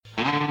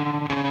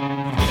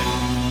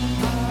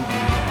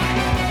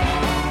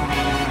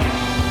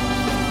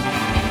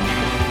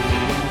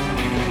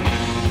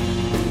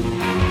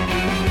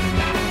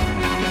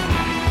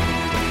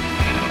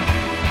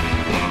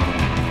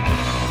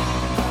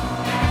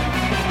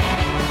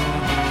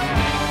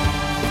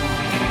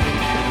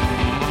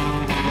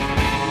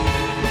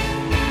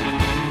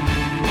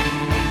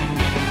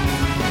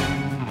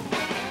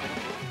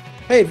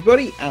Hey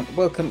everybody, and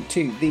welcome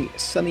to the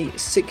Sunny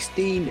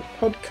 16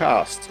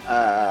 podcast.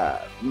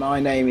 My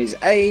name is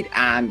Aid,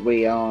 and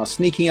we are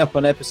sneaking up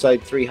on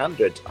episode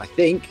 300, I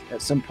think,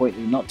 at some point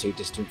in the not too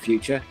distant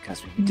future,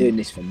 because we've been doing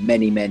this for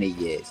many, many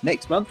years.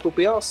 Next month will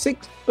be our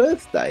 6th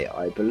birthday,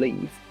 I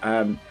believe,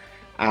 and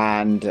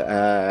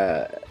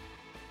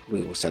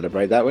we will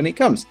celebrate that when it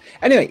comes.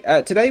 Anyway,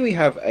 today we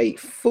have a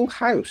full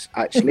house,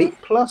 actually,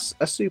 plus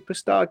a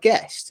superstar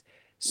guest.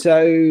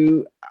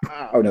 So...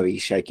 oh no,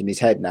 he's shaking his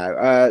head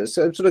now.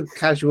 So sort of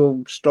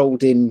casual,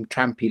 strolled in,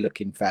 trampy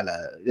looking fella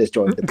has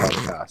joined the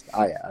podcast.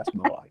 Oh yeah, that's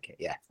more like it.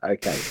 Yeah.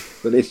 Okay.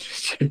 We'll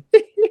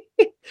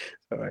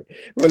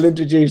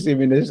introduce him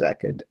in a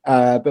second.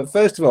 But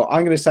first of all,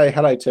 I'm going to say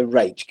hello to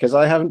Rach, because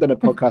I haven't done a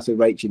podcast with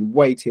Rach in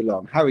way too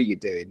long. How are you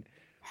doing?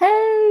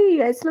 Hey,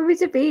 it's lovely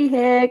to be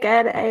here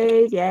again,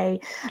 yay.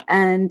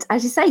 And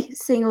as you say,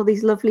 seeing all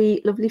these lovely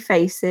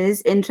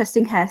faces,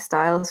 interesting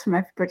hairstyles from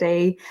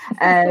everybody,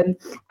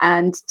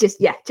 and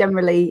just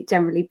generally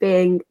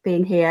being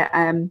here.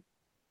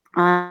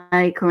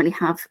 I currently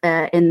have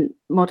in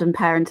modern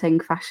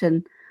parenting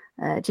fashion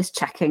just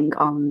checking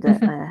on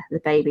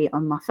the baby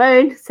on my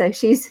phone. So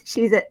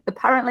she's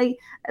apparently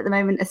at the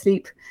moment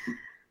asleep.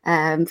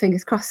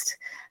 Fingers crossed.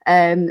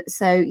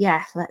 So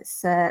yeah,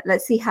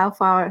 let's see how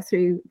far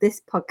through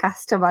this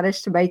podcast I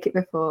manage to make it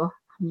before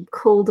I'm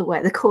called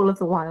away. The call of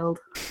the wild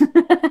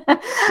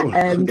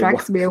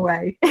drags me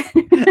away.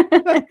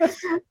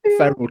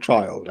 Feral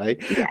child, eh?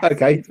 Yes.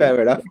 Okay,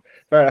 fair enough.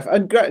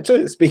 And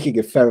so speaking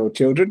of feral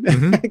children,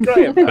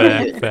 Graham,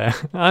 fair.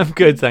 I'm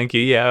good, thank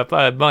you. Yeah,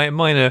 I had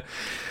minor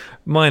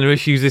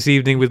issues this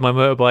evening with my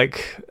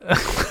motorbike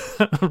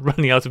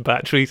running out of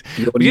batteries.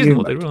 Your new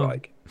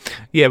motorbike?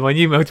 Yeah, my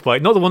new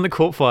motorbike, not the one that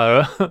caught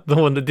fire, the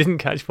one that didn't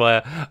catch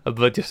fire,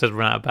 but just has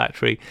run out of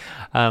battery.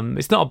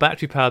 It's not a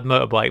battery-powered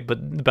motorbike,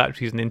 but the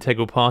battery is an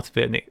integral part of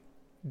it, and it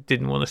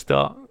didn't want to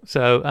start.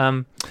 So,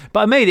 but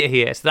I made it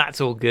here, so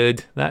that's all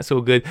good. I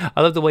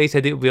love the way he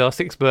said it will be our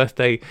 6th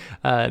birthday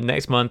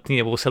next month.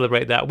 We'll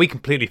celebrate that. We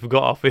completely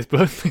forgot our 5th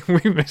birthday.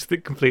 We missed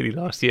it completely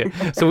last year.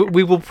 So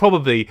we will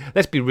probably,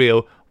 let's be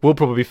real, we'll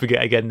probably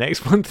forget again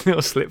next month, and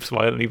it'll slip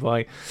violently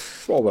by.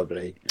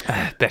 Probably.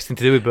 Best thing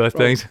to do with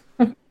birthdays.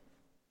 Right.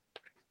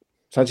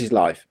 Such is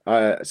life.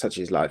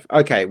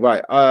 Okay,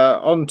 right.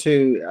 On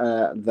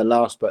to the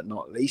last but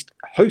not least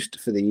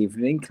host for the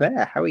evening,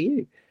 Claire. How are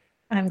you?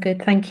 I'm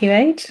good, thank you,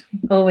 Aid.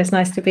 Always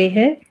nice to be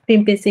here.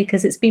 Been busy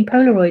because it's been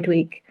Polaroid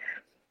week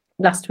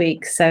last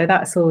week, so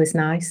that's always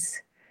nice.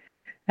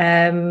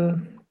 Yeah,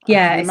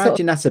 I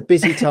imagine that's a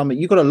busy time.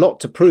 You've got a lot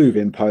to prove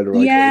in Polaroid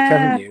week,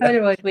 haven't you?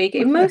 Polaroid week.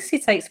 It mostly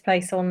takes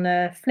place on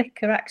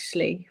Flickr,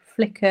 actually.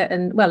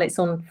 It's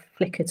on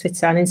Flickr,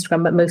 Twitter, and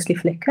Instagram, but mostly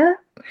Flickr,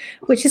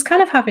 which is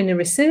kind of having a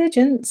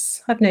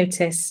resurgence, I've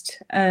noticed.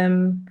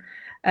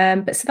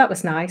 But so that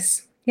was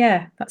nice.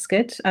 Yeah, that's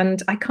good.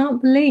 And I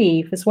can't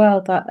believe as well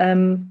that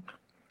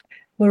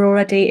we're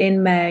already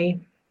in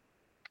May,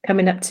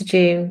 coming up to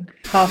June,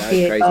 half the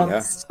year crazy, gone.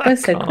 I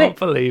So can't quick.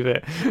 Believe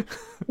it.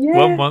 Yeah,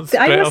 1 month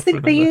I straight always off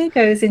think the year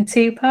goes in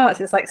 2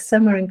 parts. It's like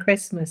summer and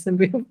Christmas, and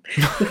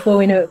before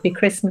we know it'll be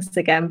Christmas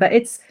again. But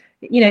it's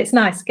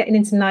nice getting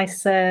into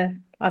nice, as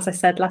I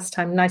said last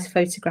time, nice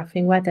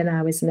photographing weather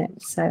now, isn't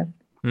it? So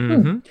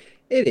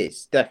It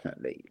is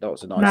definitely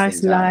lots of nice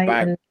things light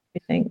about. and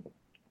everything.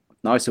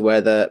 Nicer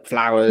weather,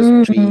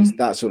 flowers, trees,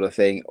 that sort of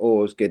thing.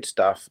 Always good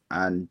stuff.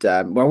 And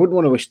I wouldn't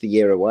want to wish the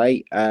year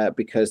away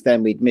because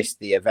then we'd miss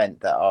the event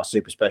that our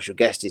super special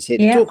guest is here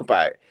to talk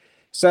about.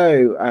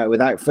 So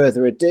without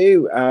further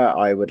ado,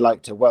 I would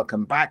like to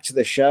welcome back to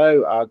the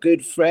show our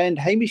good friend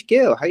Hamish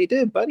Gill. How you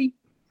doing, buddy?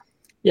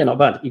 Yeah, not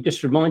bad. You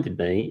just reminded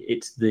me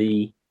it's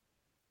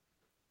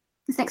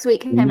next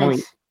week,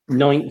 Hamish.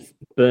 9th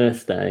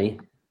birthday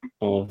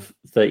of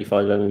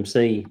 35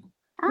 MMC.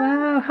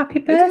 Wow, happy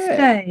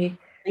birthday.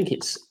 I think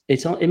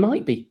it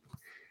might be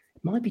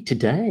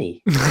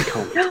today.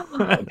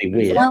 That'd be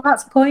weird. Well,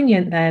 that's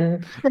poignant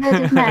then.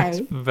 3rd of May. That's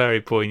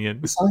very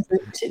poignant. Is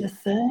it the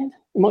 3rd?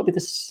 It might be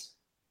the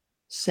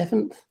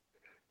 7th.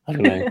 I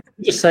don't know.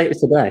 Just say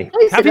it's today.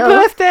 Happy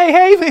birthday,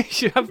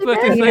 Hamish! Happy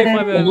birthday,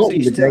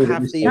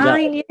 35 MMC.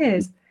 9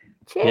 years.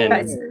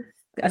 Cheers.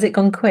 Has it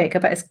gone quick? I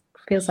bet it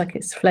feels like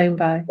it's flown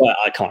by. Well,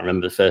 I can't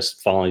remember the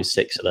first 5,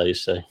 6 of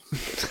those. So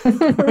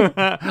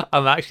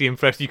I'm actually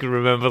impressed you can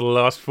remember the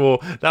last 4.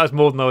 That was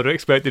more than I would have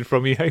expected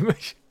from you,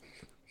 Hamish.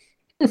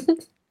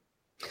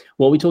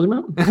 What are we talking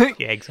about?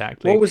 Yeah,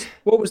 exactly.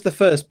 What was the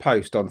first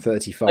post on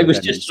 35? It was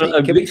just.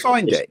 Can we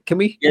find it? Can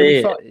we?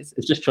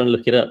 It's just trying to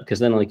look it up because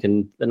then I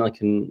can.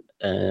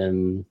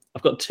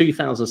 I've got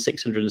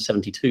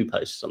 2,672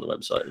 posts on the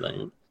website at the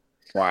moment.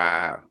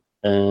 Wow.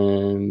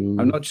 I'm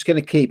not just going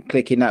to keep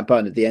clicking that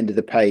button at the end of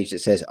the page that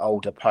says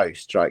older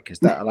posts, right? Because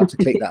I'll have to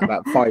click that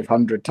about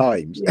 500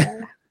 times.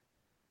 Yeah.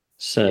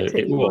 So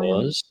it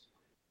was.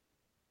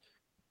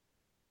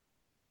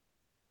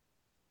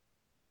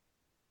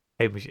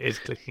 Hamish is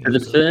clicking.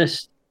 The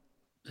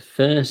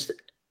first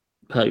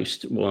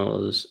post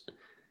was.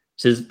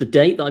 So the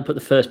date that I put the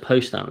first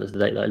post out is the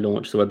date that I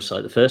launched the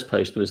website. The first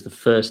post was the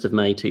 1st of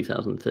May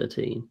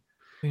 2013.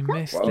 We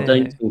missed Well, I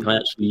don't it. think I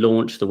actually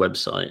launched the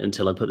website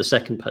until I put the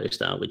second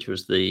post out, which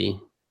was the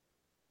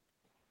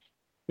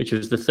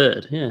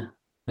 3rd. Yeah.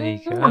 There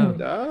you Oh.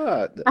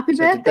 go. Happy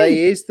so birthday,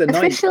 today is the 9th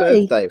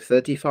officially. birthday of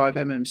 35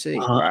 MMC. I'm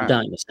Wow,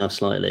 doubting myself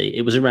slightly.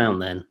 It was around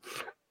then.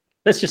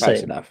 Let's just close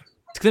say enough.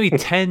 It's going to be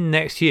 10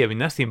 next year. I mean,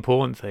 that's the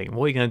important thing.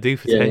 What are you going to do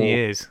for 10 Yeah.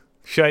 years?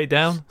 Shut it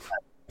down?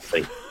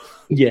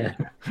 Yeah.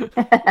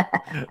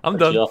 I'm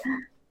done.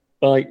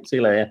 Bye. See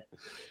you later.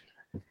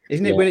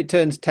 Isn't it Yeah. when it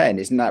turns 10?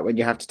 Isn't that when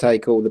you have to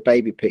take all the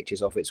baby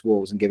pictures off its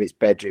walls and give its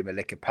bedroom a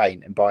lick of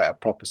paint and buy it a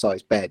proper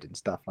sized bed and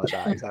stuff like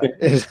that?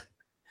 Is that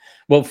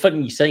Well,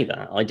 funny you say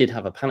that. I did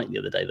have a panic the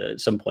other day that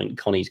at some point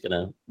Connie's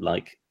gonna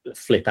like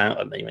flip out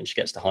at me when she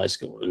gets to high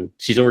school, and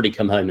she's already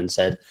come home and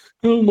said,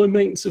 "Oh, my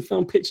mates have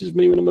found pictures of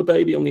me when I'm a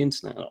baby on the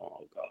internet."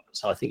 Oh god!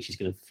 So I think she's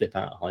gonna flip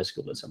out at high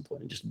school at some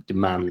point and just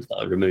demand that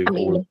I remove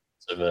all of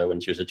her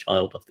when she was a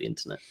child off the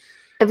internet.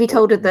 Have you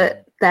told her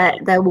that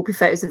there will be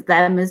photos of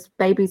them as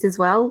babies as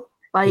well?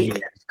 Like, Yeah,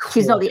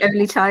 she's not the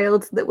only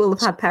child that will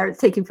have had parents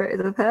taking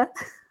photos of her.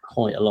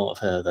 quite a lot of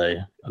her though.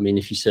 I mean,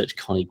 if you search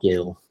Connie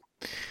Gill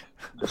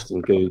just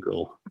in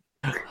Google.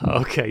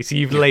 Okay, so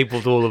you've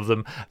labelled all of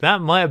them.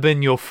 That might have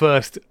been your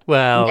first,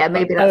 Yeah,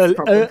 maybe that's the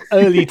problem.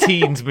 early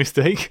teens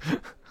mistake.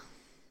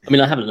 I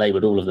mean, I haven't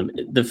labelled all of them.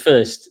 The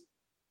first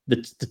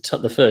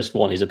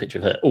one is a picture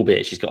of her,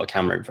 albeit she's got a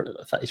camera in front of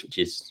her face, which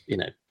is,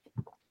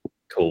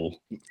 cool.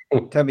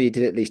 Tell me you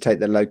did at least take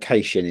the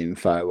location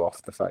info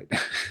off the phone.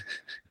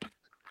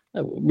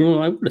 Oh,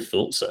 well, I would have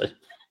thought so.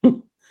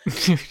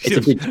 It's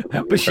a big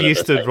But she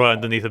stood right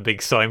underneath a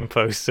big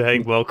signpost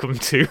saying, "Welcome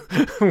to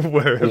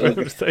wherever it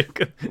was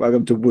taken."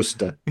 Welcome to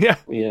Worcester. Yeah.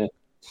 Yeah.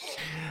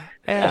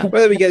 Yeah.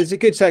 Well, there we go. It's a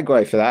good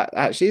segue for that,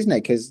 actually, isn't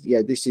it? Because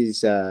this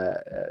is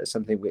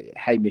something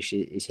Hamish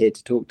is here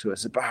to talk to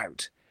us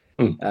about,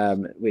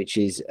 which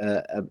is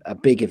a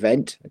big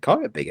event, kind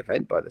of a big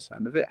event by the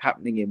sound of it,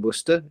 happening in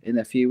Worcester in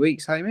a few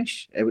weeks.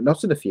 Hamish,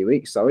 not in a few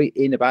weeks, sorry,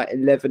 in about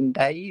 11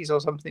 days or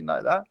something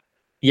like that.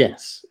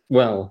 Yes.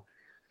 Well,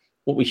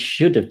 what we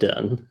should have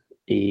done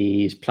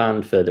is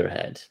planned further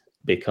ahead,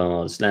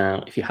 because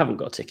now if you haven't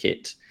got a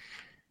ticket,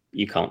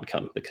 you can't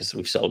come because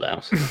we've sold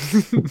out.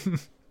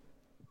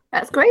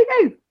 That's great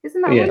though,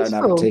 isn't that Yeah. Don't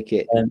have a wonderful?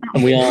 ticket. And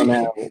we are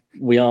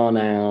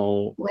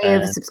now Way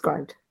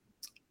oversubscribed.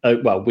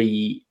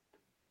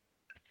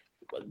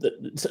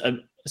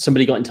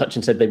 Somebody got in touch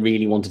and said they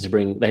really wanted to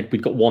bring.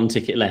 We'd got one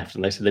ticket left,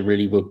 and they said they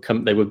really would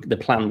come. The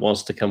plan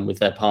was to come with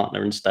their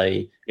partner and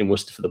stay in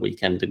Worcester for the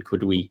weekend. And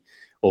could we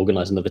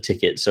organise another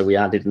ticket? So we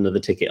added another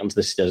ticket onto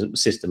the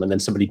system, and then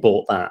somebody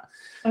bought that.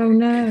 Oh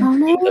no. Oh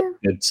no.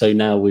 So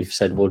now we've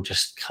said we'll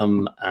just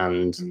come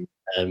and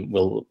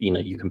we'll,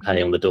 you can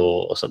pay on the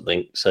door or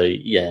something. So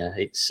yeah,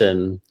 it's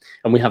and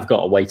we have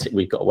got a wait.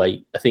 We've got to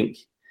wait. I think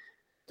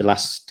the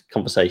last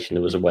conversation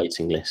there was a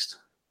waiting list.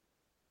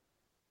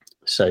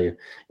 So,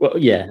 well,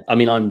 yeah. I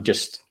mean, I'm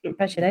just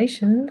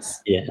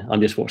Congratulations.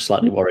 I'm just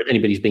slightly worried.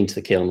 Anybody who's been to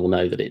the kiln will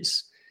know that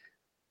it's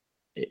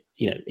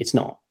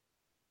not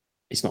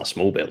a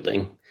small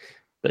building,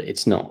 but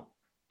it's not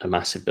a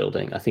massive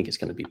building. I think it's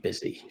going to be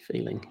busy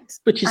feeling,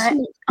 which is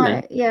I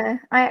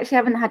actually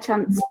haven't had a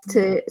chance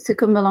to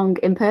come along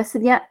in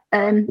person yet.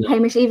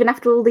 Hamish, even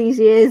after all these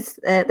years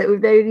that we've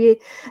known you,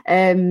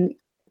 to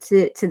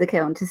the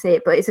kiln to see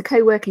it, but it's a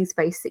co-working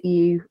space that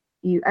you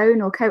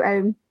own or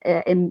co-own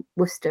in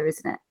Worcester,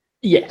 isn't it?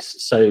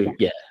 Yes. So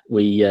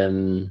we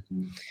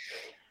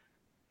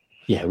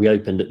we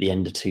opened at the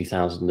end of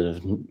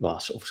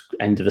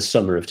end of the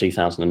summer of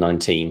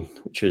 2019,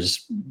 which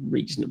was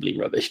reasonably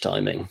rubbish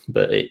timing.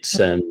 But it's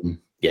it's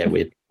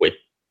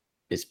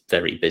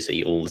very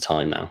busy all the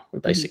time now.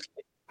 We're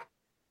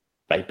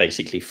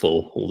basically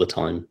full all the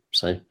time.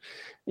 So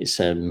it's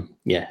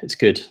it's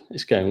good.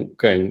 It's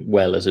going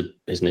well as a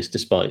business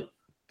despite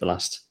the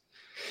last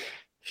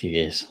few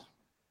years.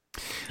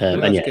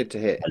 That's good to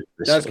hear.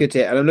 That's good to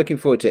hear, and I'm looking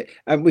forward to it.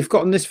 And we've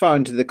gotten this far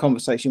into the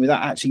conversation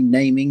without actually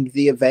naming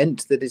the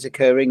event that is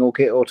occurring or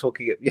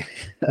talking.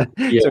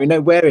 So we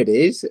know where it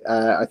is.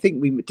 I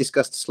think we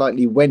discussed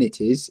slightly when it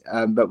is,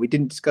 but we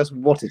didn't discuss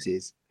what it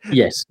is.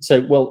 Yes.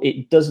 So, well,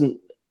 it doesn't.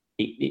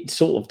 It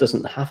sort of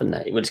doesn't have a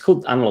name. Well, it's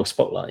called Analog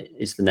Spotlight.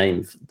 Is the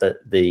name that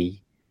the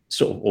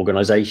sort of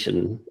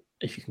organisation,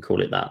 if you can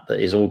call it that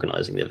is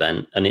organising the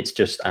event, and it's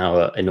just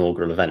our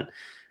inaugural event.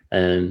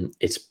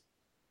 It's.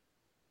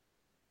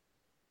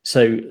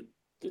 So, do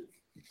you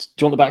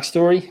want the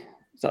backstory?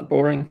 Is that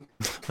boring?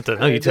 I don't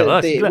know. You tell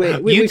us.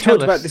 We've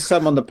talked about this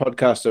some on the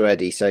podcast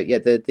already. So yeah,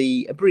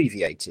 the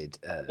abbreviated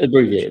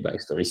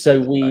backstory.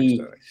 So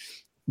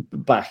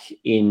back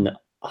in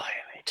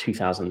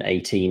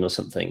 2018 or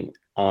something,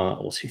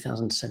 or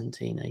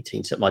 2017,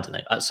 18. So I don't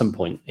know. At some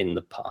point in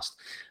the past,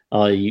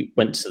 I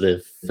went to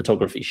the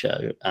photography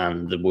show,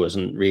 and there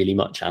wasn't really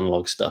much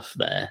analog stuff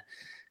there.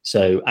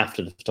 So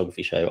after the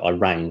photography show, I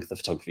rang the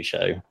photography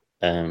show.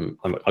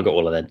 I got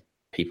all of their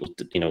people,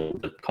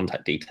 the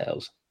contact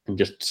details, and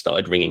just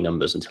started ringing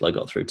numbers until I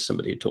got through to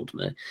somebody who talked to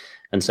me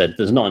and said,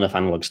 "There's not enough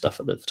analog stuff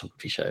at the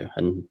photography show."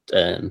 And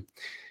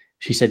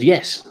she said,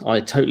 yes, I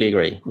totally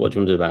agree. What do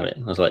you want to do about it?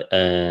 I was like,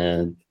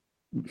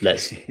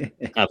 let's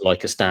have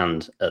like a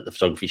stand at the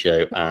photography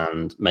show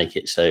and make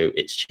it so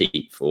it's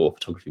cheap for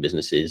photography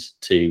businesses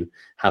to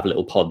have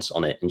little pods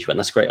on it. And she went,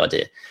 that's a great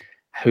idea.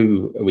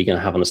 Who are we going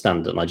to have on the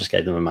stand? And I just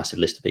gave them a massive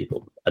list of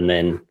people. And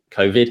then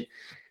COVID,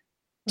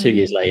 2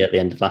 years later, at the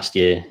end of last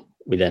year,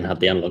 we then had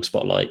the Analog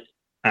Spotlight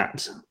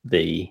at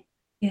the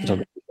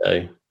photography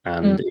show,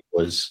 and it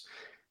was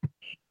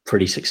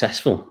pretty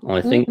successful,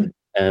 I think.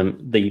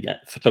 The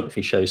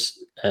photography shows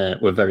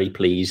were very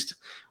pleased,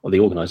 or the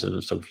organisers of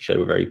the photography show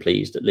were very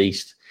pleased, at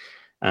least.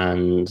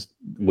 And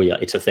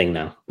it's a thing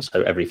now.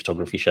 So every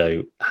photography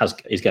show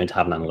is going to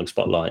have an Analog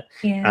Spotlight.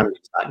 And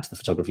in fact, the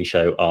photography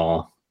show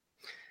are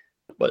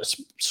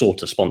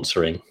sort of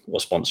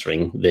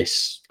sponsoring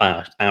this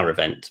our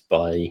event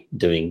by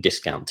doing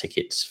discount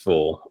tickets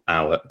for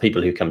our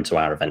people who come to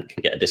our event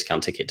can get a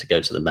discount ticket to go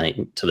to the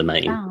main.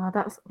 Oh,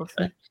 that's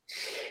awesome.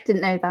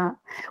 Didn't know that.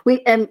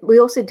 We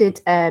also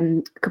did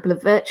a couple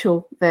of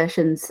virtual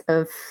versions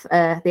of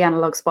the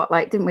Analog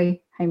Spotlight, didn't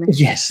we, Hamish?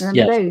 Yes.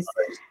 Remember those?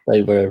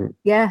 They were.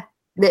 Yeah,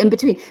 in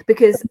between,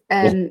 because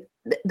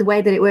the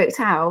way that it worked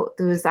out,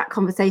 there was that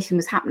conversation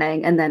was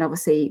happening, and then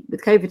obviously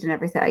with COVID and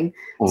everything,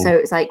 so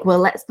it's like, well,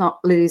 let's not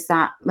lose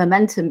that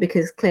momentum,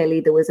 because clearly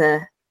there was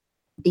a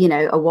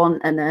want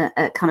and a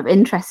kind of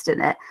interest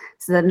in it.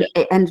 So then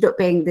it ended up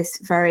being this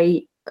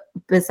very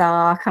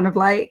bizarre kind of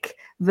like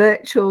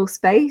virtual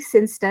space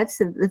instead.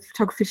 So the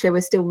photography show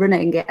was still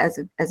running it as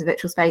a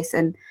virtual space,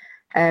 and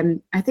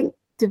I think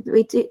there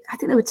were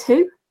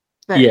two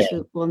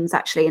virtual ones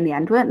actually in the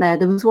end, weren't there?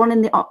 There was one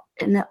in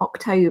the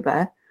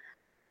October.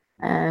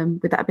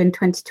 Would that have been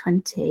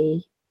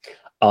 2020?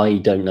 I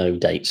don't know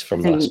dates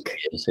from last year.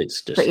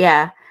 It's just, but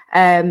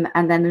and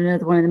then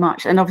another one in the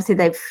March, and obviously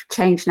they've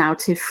changed now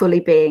to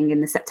fully being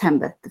in the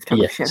September, the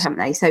photography show, haven't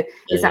they? So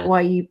is that why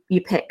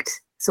you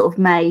picked sort of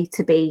May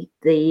to be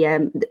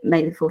the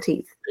May the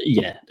 14th?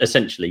 Yeah,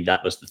 essentially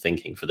that was the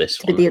thinking for this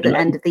one. The other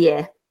end of the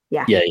year.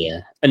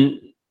 Yeah, and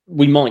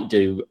we might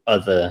do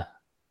other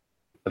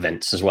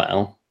events as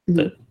well,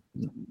 but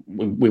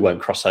we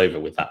won't cross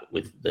over with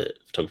the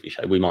photography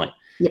show. We might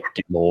do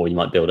more, you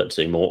might build up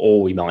to do more,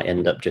 or we might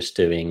end up just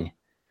doing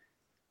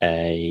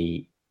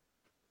a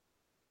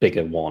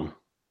bigger one,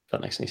 if that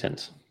makes any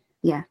sense.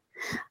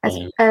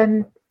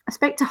 I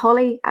spoke to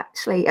Holly,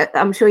 actually.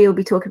 I'm sure you'll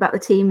be talking about the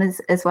team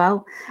as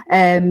well,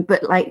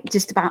 but like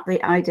just about the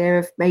idea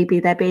of maybe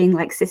there being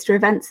like sister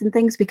events and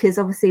things, because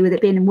obviously with it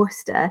being in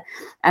Worcester,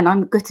 and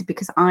I'm gutted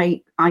because I'm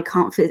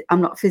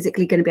not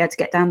physically going to be able to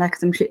get down there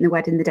because I'm shooting the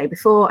wedding the day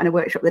before and a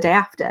workshop the day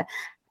after.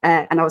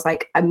 And I was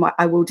like,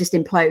 I will just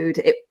implode.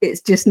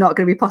 It's just not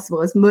going to be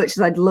possible, as much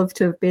as I'd love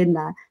to have been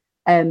there.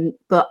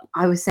 But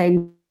I was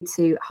saying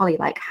to Holly,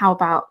 like, how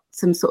about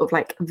some sort of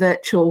like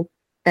virtual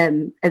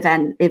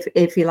event,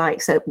 if you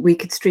like, so we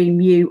could stream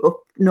you up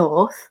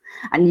north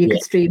and you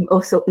could stream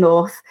us up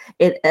north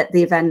at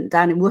the event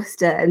down in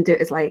Worcester, and do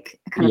it as like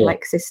a kind of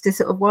like sister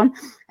sort of one.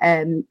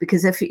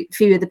 Because a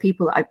few of the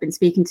people that I've been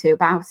speaking to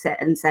about it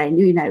and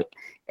saying,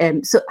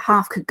 so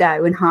half could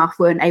go and half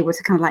weren't able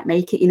to kind of like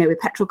make it, with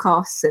petrol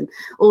costs and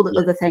all the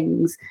other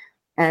things.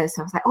 So I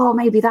was like, oh,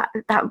 maybe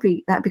that'd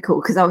be cool,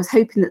 because I was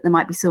hoping that there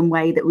might be some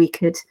way that we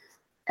could,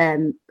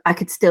 I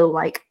could still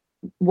like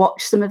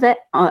watch some of it,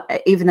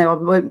 even though I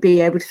won't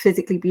be able to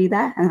physically be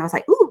there. And I was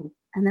like, ooh,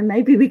 and then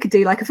maybe we could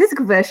do like a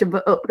physical version,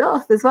 but up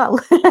north as well.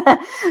 So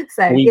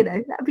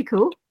that'd be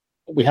cool.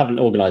 We haven't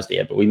organised it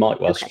yet, but we might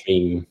well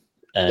stream.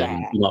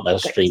 We might well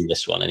stream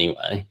this one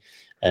anyway.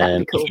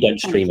 Cool. If we don't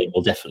stream it,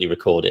 we'll definitely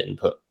record it and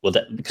because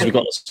we've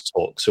got lots of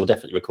talks, so we'll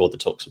definitely record the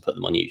talks and put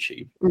them on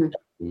YouTube.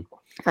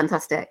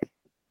 Fantastic.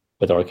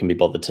 Whether I can be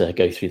bothered to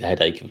go through the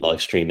headache of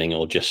live streaming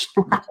or just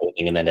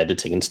recording and then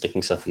editing and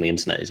sticking stuff on the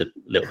internet is a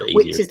little bit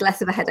easier. Which is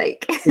less of a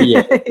headache.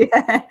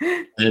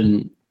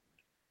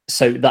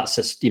 So that's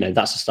a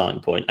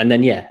starting point. And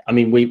then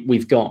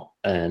we've got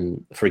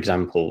for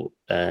example,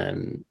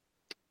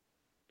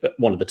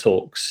 one of the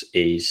talks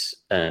is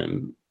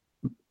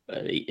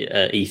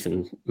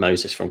Ethan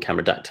Moses from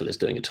Cameradactyl is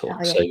doing a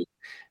talk. So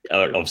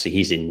obviously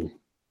he's in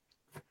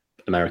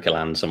America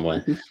land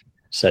somewhere.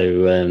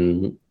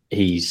 So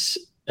he's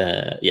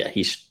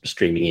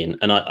streaming in,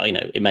 and I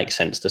it makes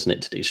sense, doesn't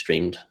it, to do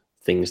streamed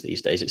things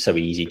these days? It's so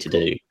easy to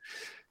do.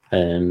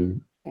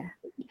 It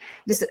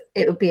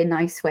would be a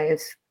nice way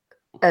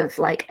of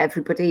like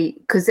everybody,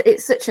 because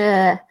it's such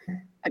a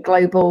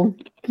global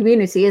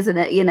community, isn't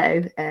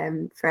it?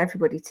 For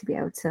everybody to be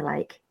able to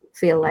like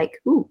feel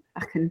like, ooh,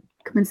 I can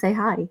come and say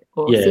hi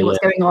or see what's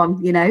going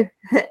on.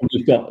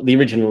 We've got the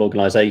original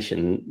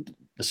organisation,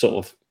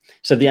 so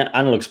the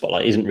Analog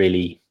Spotlight isn't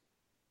really,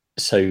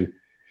 so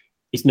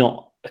it's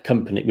not a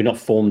company. We're not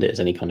formed it as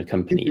any kind of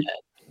company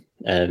yet.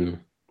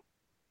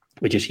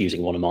 We're just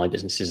using one of my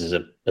businesses as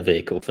a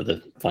vehicle for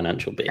the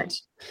financial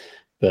bits.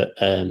 But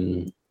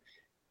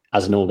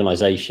as an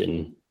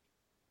organisation,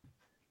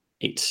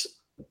 it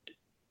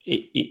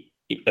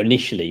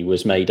initially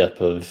was made up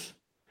of,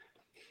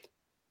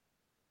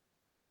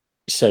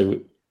 so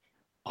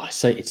I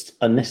say it's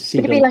Would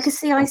unnecessary. it be like a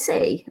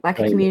CIC, like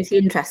a community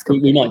interest We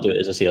company? might do it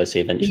as a CIC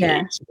eventually.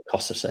 Yeah. It's the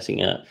cost of setting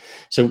it up.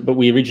 So, but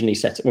we originally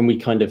set it when we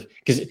kind of,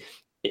 because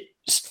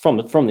from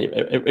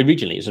the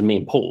originally it was me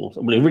and Paul.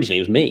 Well, originally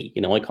it was me.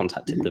 I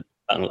contacted the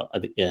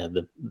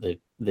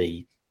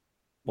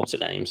what's it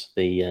names,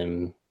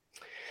 the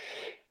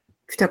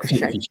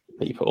Photography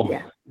people,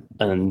 Yeah.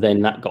 and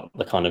then that got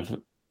the kind of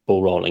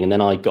ball rolling, and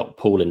then I got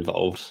Paul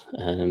involved,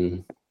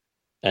 and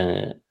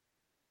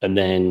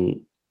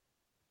then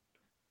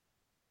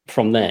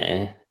from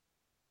there,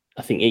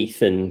 I think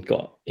Ethan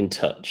got in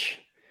touch,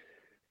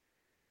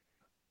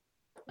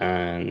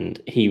 and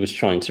he was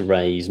trying to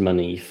raise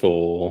money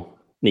for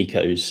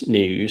Nico's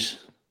news,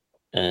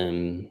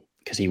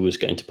 because he was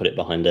going to put it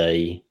behind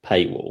a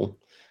paywall,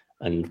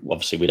 and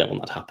obviously we don't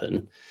want that to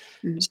happen.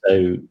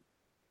 So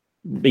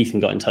Ethan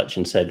got in touch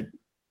and said,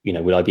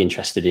 would I be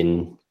interested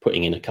in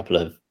putting in a couple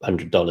of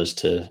 $100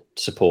 to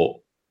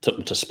support,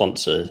 to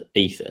sponsor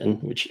Ethan,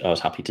 which I was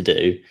happy to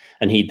do.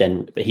 And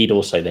he'd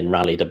also then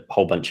rallied a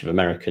whole bunch of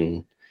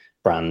American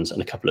brands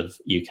and a couple of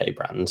UK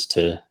brands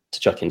to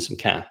chuck in some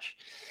cash.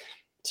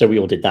 So we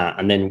all did that.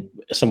 And then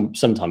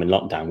sometime in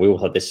lockdown, we all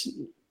had this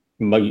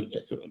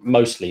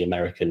mostly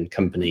American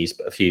companies,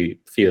 but a few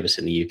of us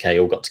in the UK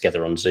all got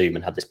together on Zoom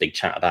and had this big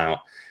chat about,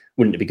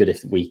 wouldn't it be good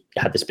if we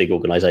had this big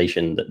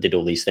organization that did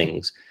all these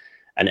things?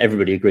 And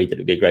everybody agreed that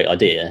it would be a great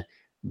idea.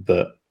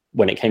 But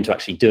when it came to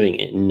actually doing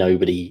it,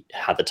 nobody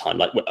had the time.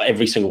 Like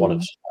every single one of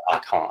us, I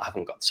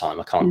haven't got the time.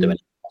 I can't do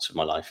anything else with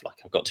my life. Like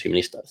I've got too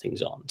many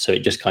things on. So it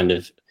just kind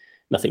of,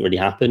 nothing really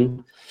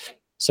happened.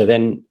 So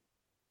then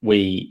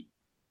nothing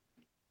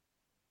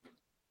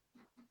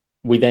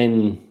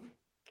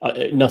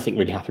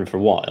really happened for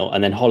a while.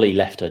 And then Holly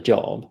left her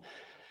job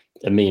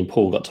and me and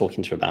Paul got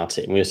talking to her about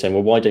it. And we were saying,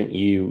 well, why don't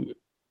you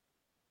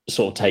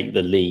sort of take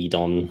the lead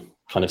on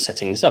kind of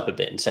setting this up a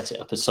bit and set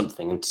it up as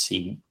something and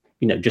see,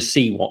 just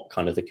see what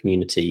kind of the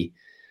community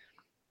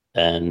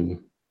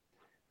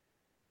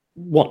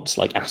wants,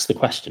 like ask the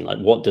question, like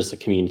what does the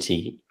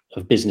community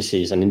of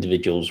businesses and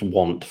individuals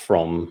want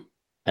from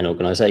an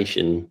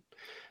organization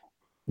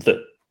that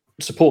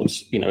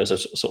supports, as a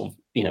sort of,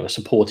 a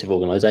supportive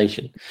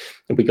organization.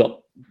 And we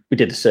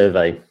did a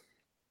survey,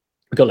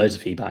 we got loads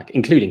of feedback,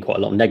 including quite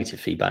a lot of negative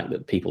feedback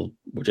that people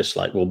were just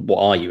like, well,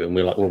 what are you? And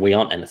we're like, well, we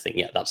aren't anything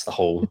yet. That's the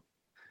whole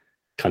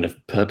kind of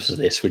purpose of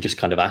this. We're just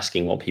kind of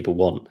asking what people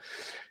want.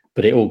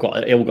 But it all got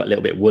a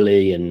little bit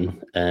woolly,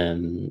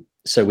 and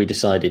so we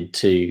decided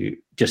to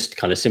just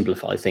kind of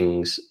simplify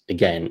things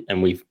again.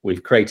 And we've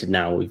sort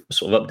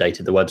of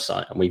updated the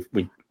website, and we've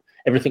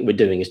everything we're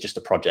doing is just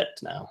a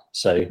project now.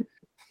 So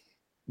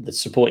the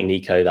supporting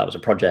Nico, that was a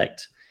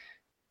project.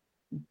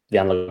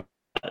 The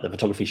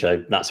photography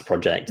show, that's a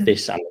project.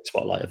 This Analog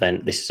Spotlight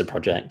event, this is a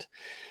project.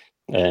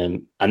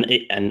 And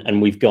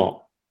we've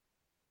got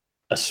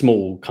a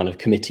small kind of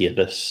committee of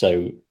us.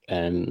 So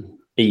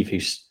Eve,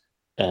 who's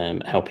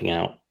helping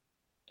out,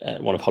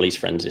 one of Holly's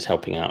friends is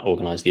helping out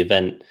organize the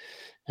event.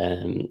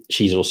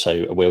 She's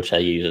also a wheelchair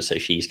user, so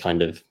she's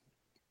kind of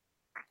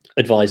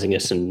advising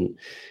us and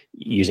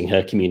using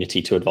her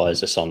community to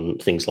advise us on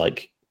things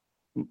like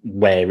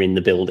where in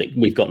the building.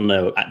 We've got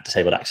no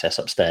disabled access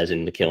upstairs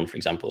in the kiln, for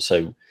example,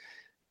 so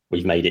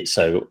we've made it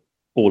so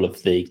all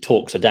of the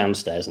talks are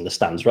downstairs and the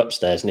stands are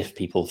upstairs, and if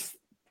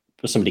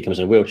somebody comes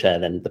in a wheelchair,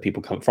 then the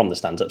people come from the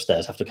stands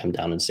upstairs have to come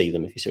down and see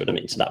them, if you see what I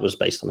mean. So that was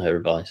based on her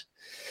advice.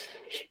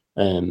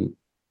 And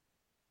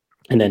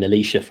then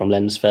Alicia from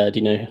Lens Fair. Do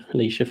you know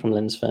Alicia from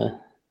Lens Fair?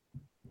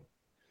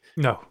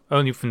 No,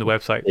 only from the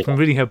website. Yeah. From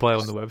reading her bio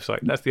on the website.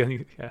 That's the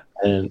only, yeah.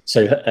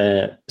 So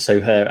her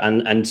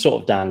and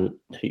sort of Dan,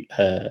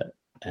 her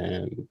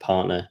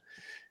partner,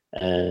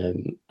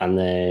 and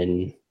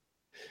then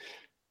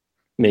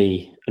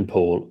me and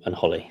Paul and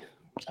Holly.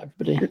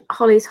 Everybody. And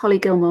Holly's Holly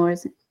Gilmore,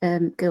 is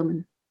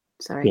Gilman.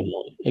 Sorry.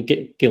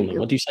 Gilman.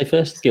 What do you say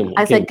first? Gilman.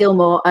 I said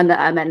Gilmore, and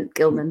I meant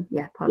Gilman.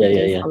 Yeah, pardon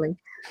me. Yeah. Holly.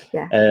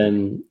 Yeah.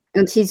 And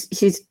she's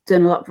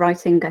done a lot of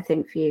writing, I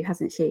think, for you,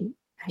 hasn't she?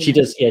 She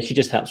does. Yeah, she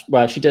just helps.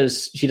 Well, she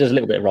does a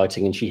little bit of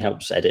writing, and she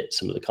helps edit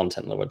some of the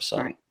content on the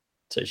website. Right.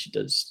 So she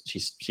does.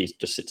 She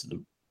just sits at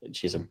the.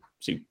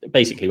 So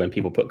basically, when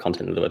people put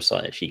content on the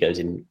website, she goes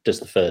in, does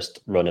the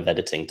first run of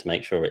editing to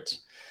make sure it's,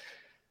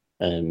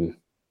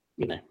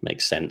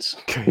 makes sense.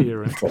 Okay, you're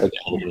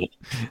right.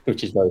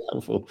 Which is very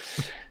helpful.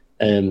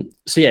 So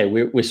yeah,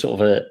 we're sort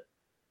of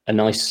a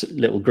nice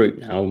little group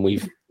now, and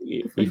we've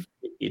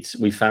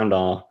found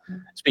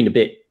it's been a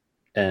bit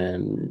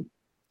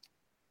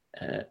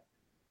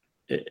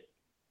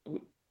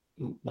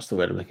what's the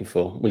word I'm looking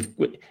for? We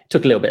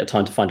took a little bit of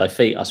time to find our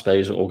feet, I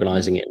suppose,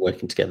 organising it,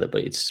 working together,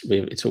 but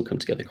it's all come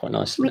together quite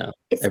nicely now.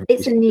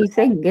 It's a new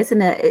thing,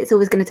 isn't it? It's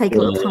always going to take a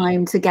little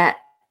time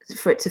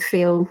for it to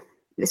feel,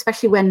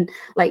 especially when,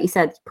 like you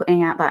said,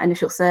 putting out that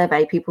initial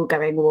survey, people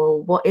going,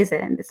 well, what is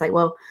it? And it's like,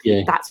 well,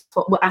 that's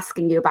what we're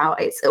asking you about.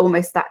 It's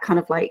almost that kind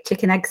of like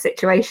chicken egg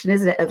situation,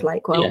 isn't it? Of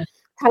like, well,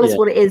 tell us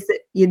what it is that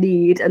you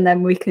need, and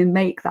then we can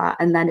make that,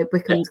 and then it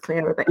becomes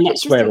clearer. But and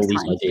that's where all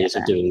these ideas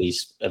of doing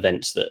these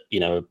events that,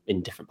 are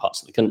in different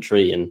parts of the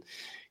country, and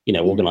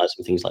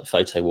organising things like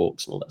photo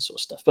walks and all that sort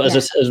of stuff. But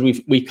as there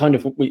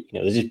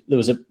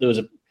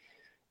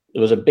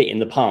was a bit in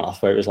the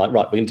path where it was like,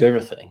 right, we can do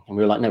everything, and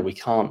we were like, no, we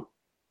can't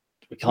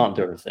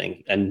do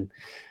everything. And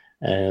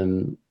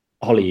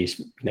Holly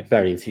is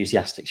very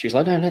enthusiastic. She was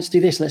like, no, let's do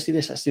this, and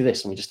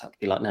we just had to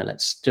be like, no,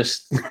 let's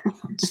just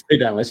slow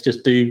down, let's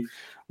just do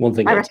one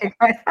thing.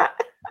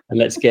 And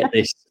let's get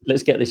this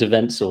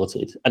event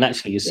sorted. And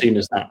actually, as soon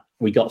as that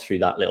we got through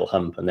that little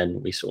hump, and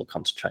then we sort of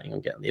concentrating on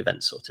getting the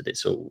event sorted,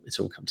 it's all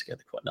come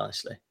together quite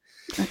nicely.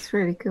 That's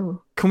really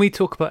cool. Can we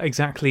talk about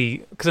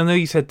exactly, because I know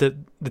you said that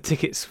the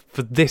tickets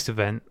for this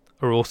event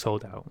are all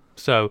sold out.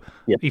 So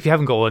if you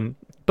haven't got one,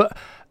 but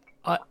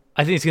I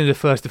think it's going to be the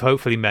first of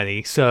hopefully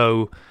many.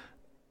 So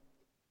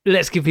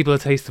let's give people a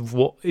taste of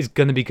what is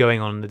going to be going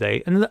on the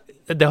day. And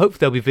I hope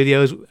there'll be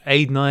videos.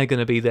 Aid and I are going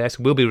to be there,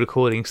 so we'll be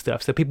recording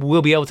stuff. So people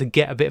will be able to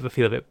get a bit of a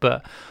feel of it.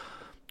 But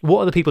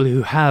what are the people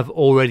who have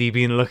already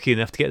been lucky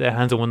enough to get their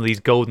hands on one of these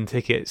golden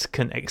tickets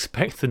can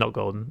expect? They're not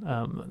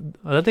golden.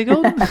 Are they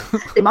golden?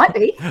 They might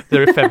be.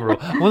 They're ephemeral.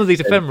 One of these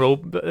ephemeral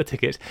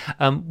tickets.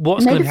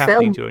 What's going to be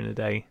happening during the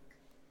day?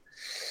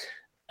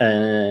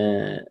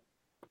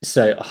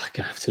 So I'm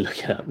gonna have to look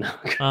it up now.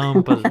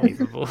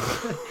 Unbelievable.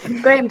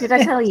 Graham, did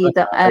I tell you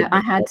that I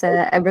had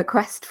a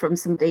request from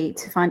somebody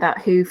to find out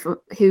who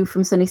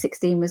from Sunny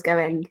 16 was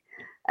going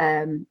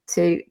to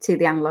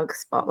the Analog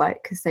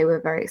Spotlight, because they were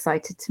very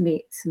excited to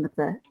meet some of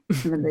the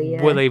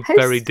were they hosts,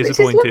 very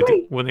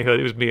disappointed when they heard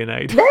it was me and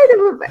Aid? No,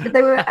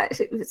 they were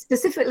actually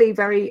specifically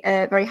very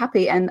very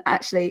happy, and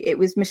actually it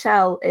was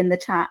Michelle in the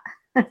chat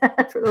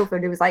from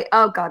Ilford who was like,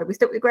 oh god, are we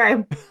stuck with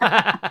Graham?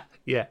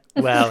 Yeah,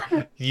 well,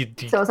 so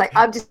I was like,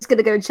 I'm just going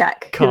to go and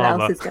check who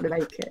else is going to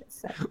make it.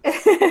 So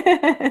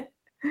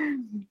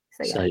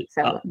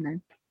no.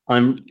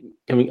 I'm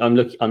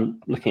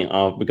looking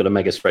at we've got a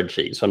mega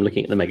spreadsheet, so I'm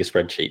looking at the mega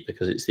spreadsheet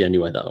because it's the only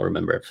way that I'll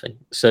remember everything.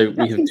 So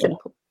we have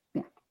got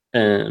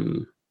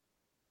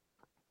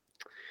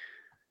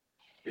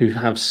who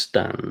have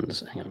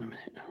stands. Hang on a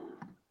minute.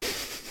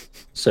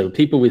 So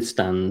people with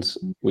stands,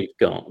 we've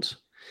got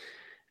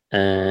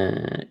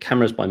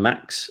cameras by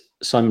Max,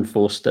 Simon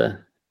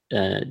Forster,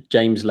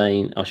 James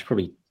Lane. I should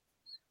probably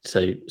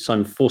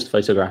Simon Forster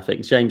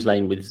Photographics, James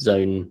Lane with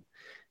Zone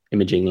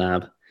Imaging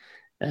Lab,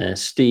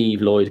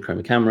 Steve Lloyd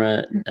Chroma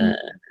Camera,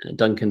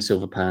 Duncan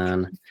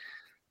Silverpan,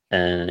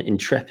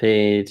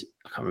 Intrepid.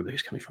 I can't remember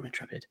who's coming from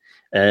Intrepid.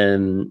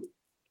 Lensfair,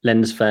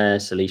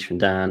 Salisha and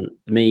Dan,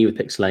 me with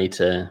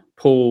Pixelator,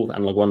 Paul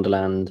Analog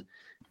Wonderland,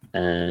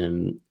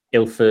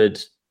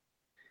 Ilford,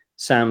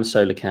 Sam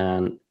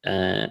Solarcan,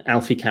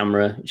 Alfie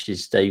Camera, which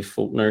is Dave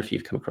Faulkner. If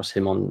you've come across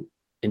him on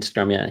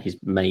Instagram yet, he's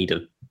made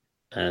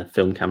a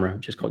film camera,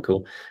 which is quite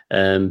cool.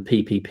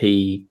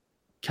 PPP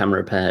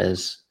Camera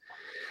Repairs,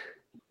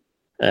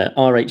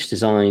 RH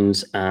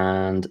Designs,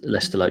 and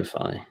Leicester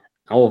Lo-Fi.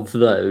 Of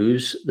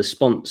those, the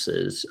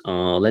sponsors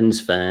are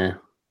Lensfair,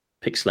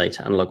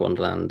 Pixelator, Analog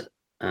Wonderland,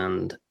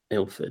 and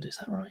Ilford. Is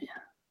that right?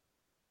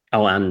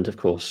 Oh, and of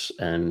course,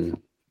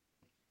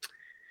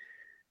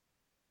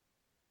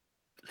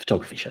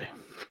 photography show.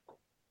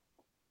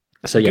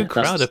 So a good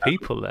crowd of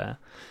people there.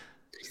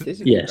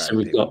 Yeah, so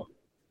we've got,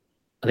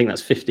 I think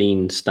that's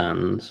 15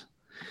 stands,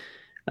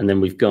 and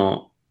then we've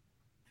got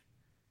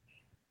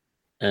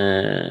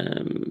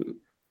the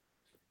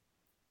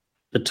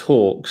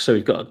talk. So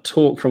we've got a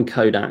talk from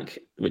Kodak,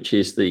 which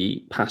is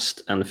the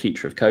past and the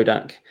future of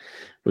Kodak.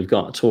 We've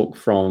got a talk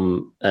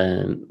from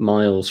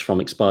Miles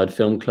from Expired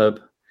Film Club.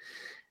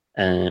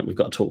 We've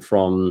got a talk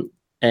from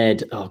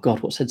Ed. Oh God,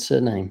 what's Ed's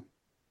surname?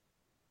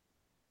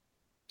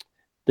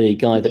 The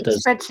guy that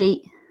does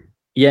spreadsheet.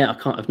 Yeah,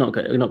 I've not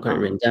got it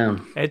written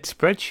down. Ed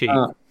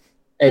Spreadsheet.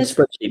 Ed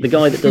Spreadsheet. The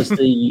guy that does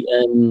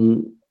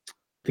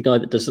the guy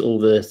that does all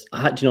the.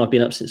 I've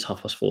been up since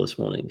 4:30 this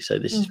morning, so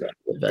this is very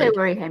vague. Don't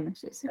worry,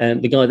 Hamish.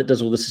 The guy that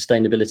does all the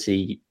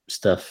sustainability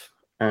stuff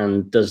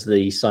and does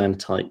the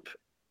cyanotype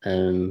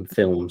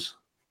films,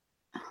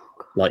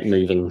 like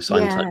moving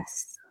cyanotype.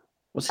 Yes.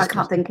 I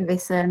can't think of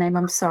his surname.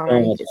 I'm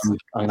sorry.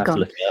 I'll have to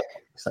look it up.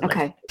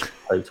 Okay.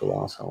 Total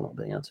arsehole not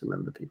being able to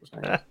remember people's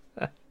names.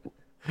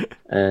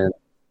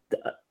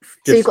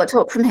 So you've got a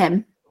talk from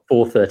him.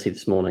 4:30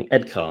 this morning,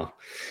 Ed Carr.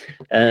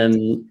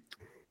 And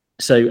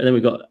then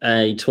we've got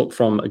a talk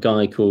from a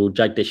guy called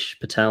Jagdish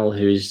Patel,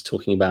 who is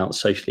talking about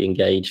socially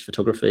engaged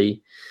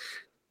photography.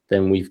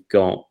 Then we've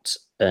got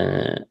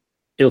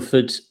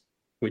Ilford,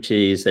 which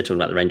is they're talking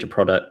about the range of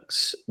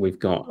products. We've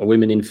got a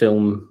Women in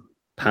Film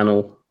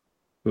panel,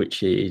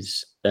 which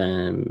is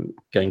going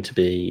to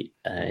be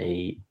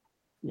a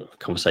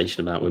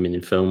conversation about women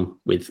in film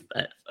with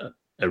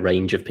a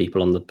range of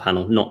people on the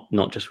panel,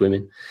 not just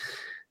women.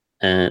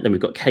 Then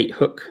we've got Kate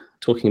Hook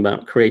talking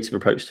about creative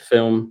approach to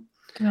film.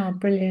 Oh,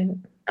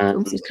 brilliant.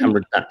 And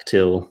Camera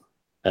Dactyl,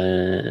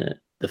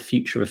 the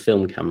future of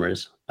film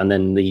cameras. and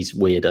then these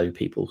weirdo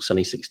people,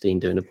 Sunny 16,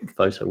 doing a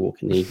photo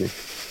walk in the evening.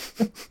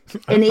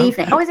 In the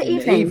evening. Oh, is it In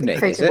the evening?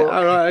 is it? Photo walk?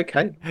 All right,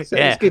 okay. So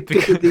Yeah,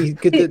 it's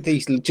good that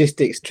these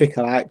logistics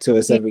trickle out to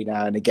us every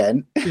now and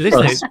again. Well,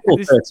 Listeners,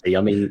 it's 4:30.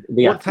 I mean,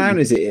 What town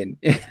is it in?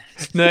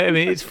 no, I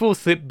mean it's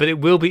 4:30, but it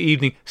will be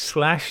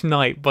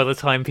evening/night by the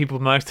time people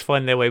manage to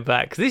find their way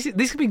back. This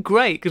could be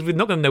great because we're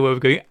not going to know where we're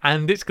going,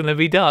 and it's going to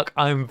be dark.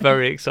 I'm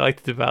very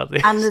excited about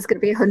this. And there's going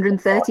to be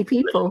 130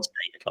 people.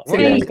 So,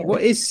 There you go.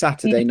 what is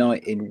Saturday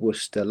night in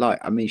Worcester like?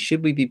 I mean,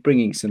 should we be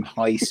bringing some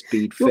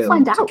high-speed You'll film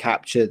find to out.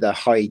 capture the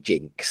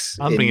hijinks?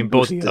 I'm in bringing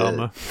body Worcester?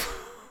 armor.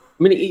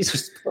 I mean,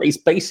 it's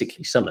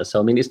basically summer, so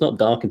I mean, it's not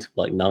dark until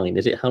like 9,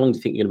 is it? How long do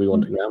you think you're going to be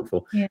wandering around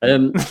for? Yeah.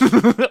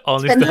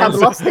 Honest Depends how answer.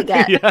 lost they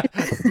get. Yeah.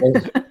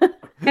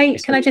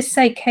 Kate, can I just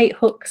say, Kate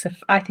Hooks?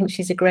 I think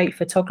she's a great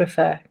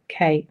photographer,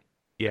 Kate.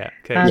 Yeah,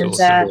 okay. And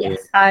awesome.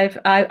 Yes.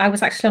 I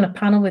was actually on a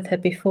panel with her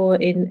before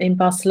in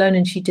Barcelona,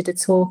 and she did a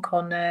talk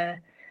on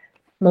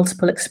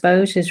multiple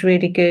exposures.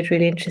 Really good,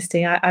 really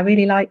interesting. I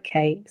really like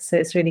Kate, so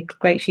it's really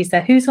great she's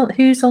there. Who's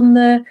on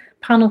the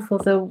panel for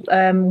the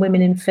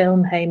women in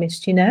film, Hamish?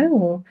 Do you know?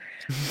 Or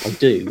I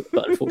do,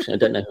 but unfortunately, I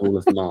don't know who all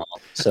of them are.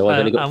 So I've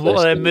only got. And what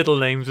are their first middle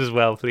names as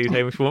well, please,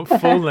 Hamish? We want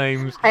full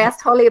names. I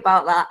asked Holly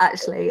about that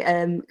actually,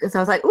 because I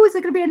was like, "Oh, is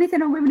there going to be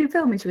anything on women in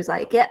film?" And she was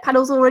like, "Yeah,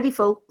 panel's already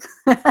full."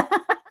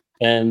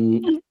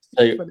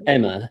 So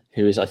Emma,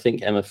 who is I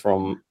think Emma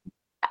from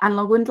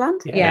Analog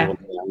Wonderland. Yeah.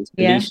 Wonderland,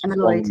 Yeah. Alicia Emma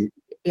Lloyd. from,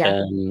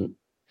 Yeah.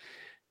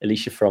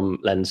 Alicia from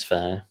Lens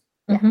Fair,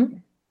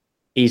 Mhm.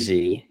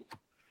 Izzy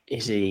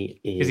is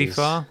Is he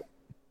far?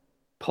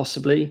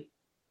 possibly.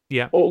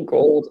 Yeah. Oh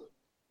God,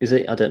 is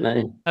it? I don't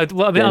know.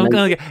 Well, I mean, Yeah, I'm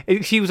maybe. gonna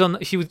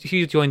get.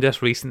 She joined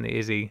us recently,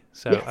 Izzy.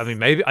 So Yes. I mean,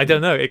 maybe I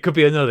don't know. It could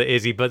be another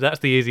Izzy, but that's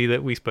the Izzy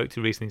that we spoke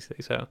to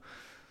recently. So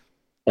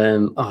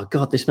Oh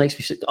God, this makes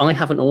me sick. I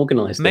haven't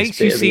organised. makes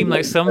you seem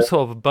like some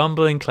sort of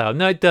bumbling cloud.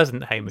 No, it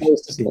doesn't, Hamish.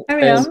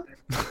 Carry on.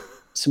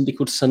 Somebody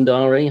called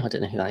Sundari. I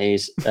don't know who that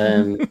is.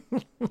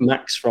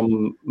 Max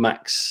from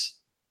Max.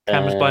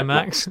 Cameras by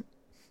Max.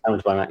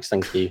 Cameras by Max.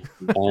 Thank you.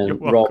 You're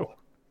Rob.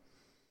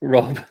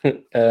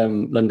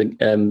 welcome.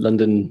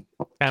 London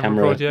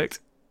Camera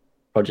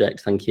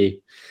project. Thank you.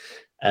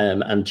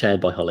 And chaired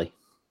by Holly.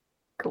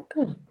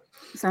 Cool.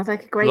 Sounds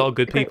like a great lot of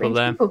good great people range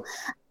of there. people.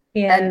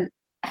 Yeah.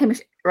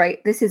 Hamish,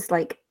 right? This is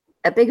like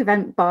a big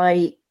event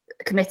by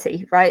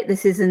committee, right?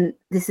 This isn't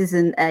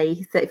a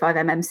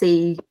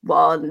 35mmc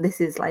one. This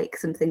is like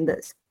something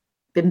that's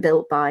been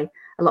built by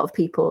a lot of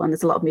people, and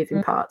there's a lot of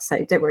moving parts.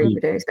 So don't worry, we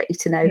don't expect you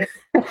to know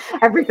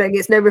everything.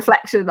 It's no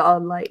reflection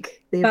on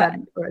like the But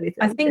event or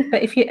anything. I think,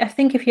 but if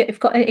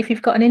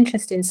you've got an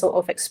interest in sort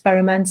of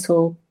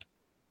experimental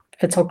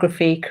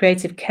photography,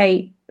 creative,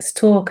 Kate's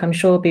talk I'm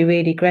sure will be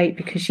really great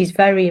because she's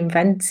very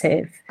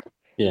inventive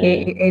Yeah.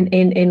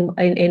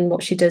 in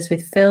what she does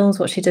with films,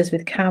 what she does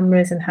with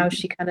cameras, and how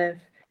she kind of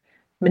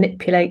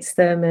manipulates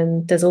them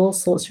and does all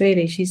sorts.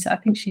 Really, I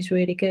think she's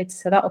really good.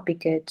 So that'll be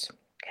good,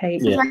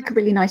 Kate. It's like a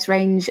really nice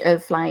range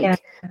of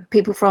like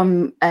people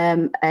from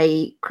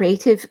a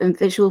creative and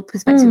visual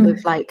perspective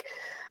of like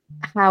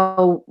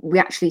how we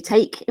actually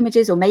take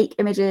images or make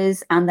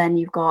images, and then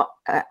you've got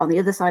on the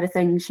other side of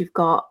things you've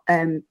got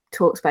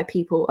talks by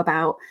people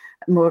about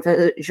more of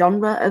a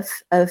genre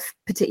of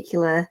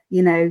particular,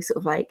 sort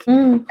of like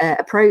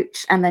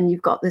approach, and then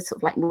you've got this sort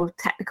of like more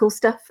technical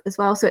stuff as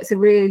well. So it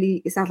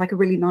sounds like a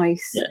really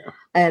nice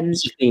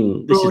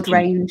broad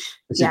range.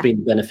 This has been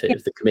the benefit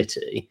of the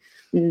committee.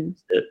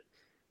 That,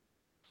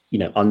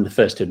 I'm the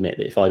first to admit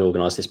that if I'd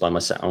organised this by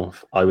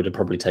myself, I would have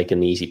probably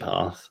taken the easy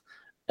path,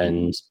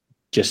 and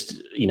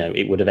just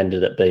it would have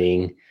ended up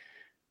being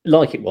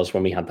like it was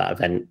when we had that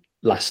event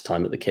last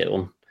time at the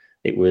Kiln.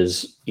 It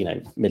was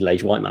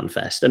middle-aged white man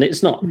fest, and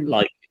it's not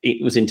like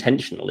it was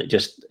intentional. It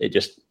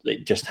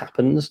just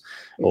happens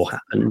or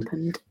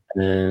happened.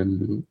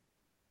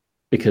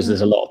 Because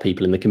there's a lot of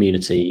people in the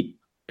community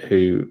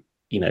who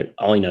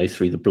I know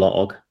through the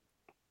blog,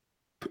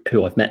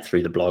 who I've met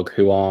through the blog,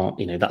 who are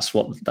that's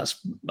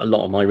a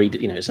lot of my reader.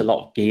 It's a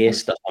lot of gear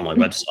stuff on my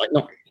website,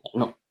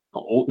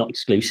 not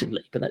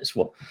exclusively, but that's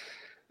what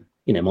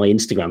my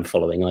Instagram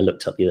following I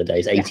looked up the other day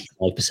is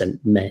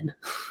 85% men,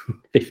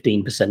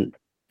 15%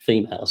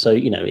 female. So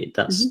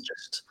that's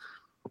just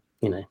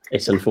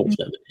it's unfortunate,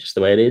 but it's just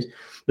the way it is.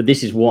 But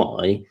this is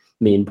why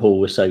me and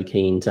Paul were so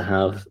keen to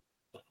have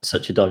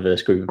such a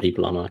diverse group of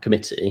people on our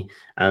committee,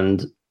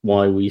 and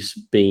why we've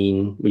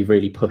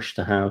really pushed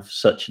to have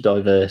such a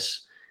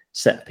diverse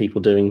set of people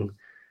doing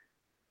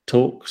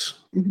talks.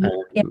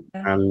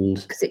 And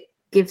because it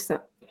gives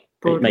that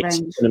broad range.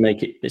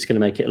 It's going to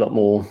make it a lot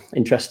more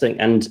interesting,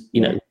 and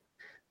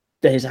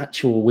there's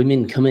actual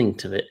women coming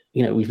to it.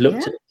 We've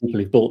looked at people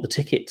who've bought the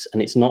tickets,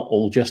 and it's not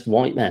all just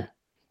white men.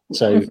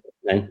 So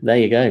there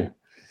you go.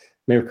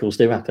 Miracles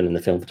do happen in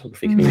the film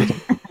photography community.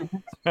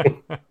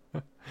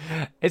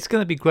 It's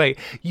going to be great.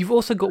 You've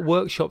also got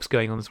workshops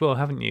going on as well,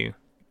 haven't you?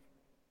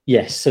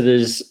 Yes. So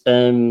there's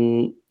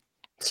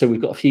so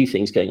we've got a few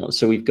things going on.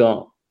 So we've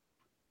got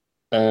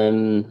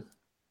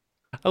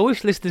I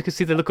wish listeners could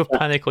see the look of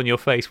panic on your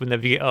face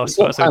whenever you get asked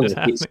It's about not something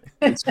that's panic,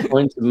 happening. it's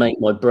trying to make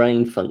my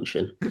brain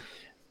function.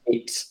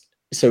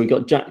 So we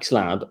got Jack's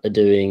Lab are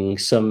doing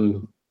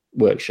some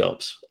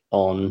workshops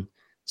on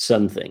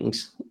some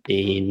things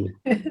in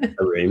a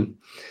room,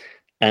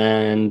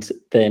 and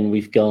then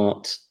we've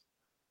got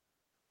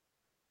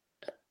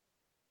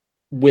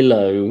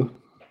Willow,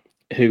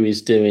 who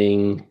is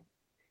doing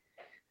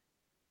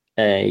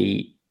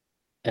a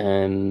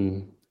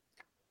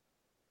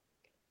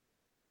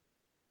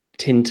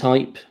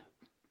tintype,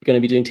 going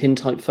to be doing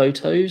tintype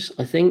photos,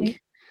 I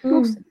think.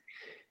 Awesome.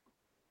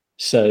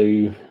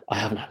 So I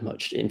haven't had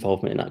much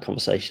involvement in that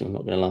conversation, I'm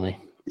not going to lie.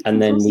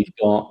 And then Awesome. we've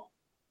got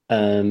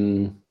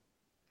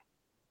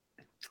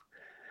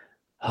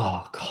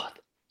oh god,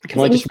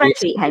 can I just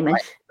spreadsheet,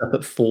 Hamish? up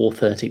at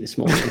 4:30 this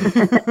morning?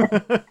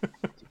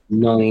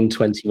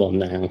 9:21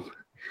 now.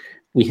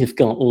 We have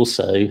got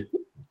also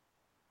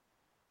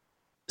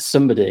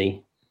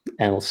somebody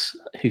else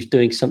who's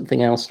doing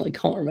something else I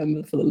can't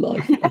remember for the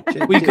life.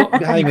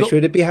 Hamish,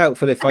 would it be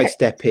helpful if I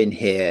step in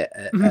here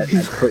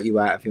and put you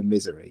out of your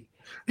misery?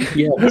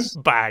 Yes.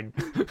 Bang.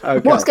 Okay.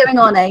 What's going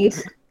on, Aid?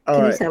 All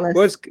Can you right. tell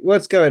us?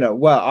 What's going on?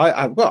 Well,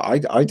 I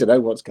don't know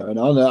what's going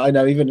on. I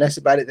know even less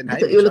about it than I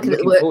Hamish. thought you were looking I'm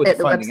at looking forward to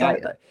the finding website.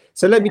 out, though.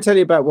 So let me tell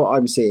you about what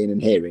I'm seeing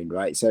and hearing.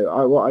 Right.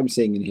 So what I'm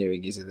seeing and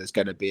hearing is that there's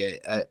going to be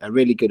a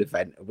really good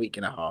event a week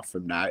and a half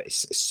from now.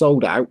 It's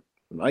sold out,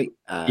 right?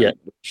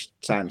 Which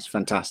sounds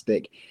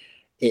fantastic.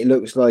 It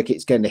looks like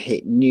it's going to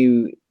hit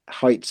new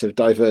heights of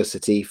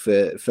diversity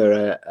for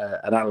an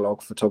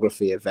analog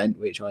photography event,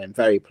 which I am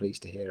very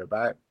pleased to hear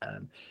about.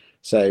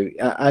 So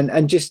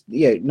and just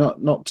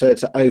not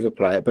to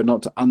overplay it, but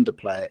not to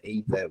underplay it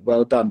either.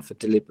 Well done for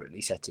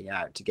deliberately setting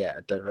out to get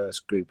a diverse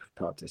group of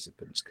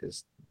participants,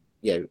 because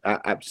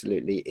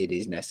absolutely it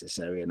is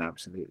necessary, and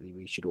absolutely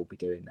we should all be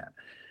doing that.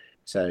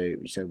 So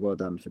well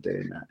done for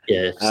doing that.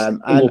 Yes.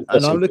 And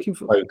I'm looking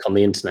for on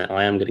the internet.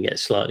 I am going to get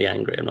slightly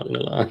angry. I'm not going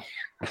to lie.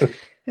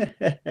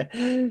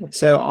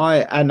 So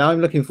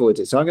I'm looking forward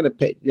to it. So I'm going to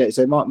pitch.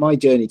 So my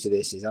journey to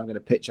this is I'm going to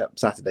pitch up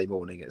Saturday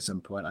morning at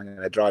some point. I'm going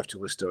to drive to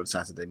Worcester on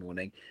Saturday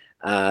morning.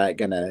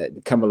 Going to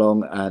come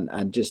along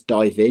and just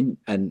dive in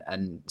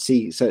and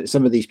see. So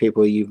some of these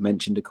people you've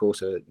mentioned, of course,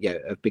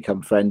 have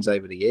become friends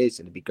over the years,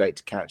 and it'd be great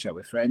to catch up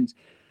with friends.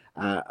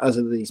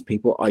 Other of these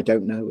people I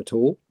don't know at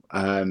all.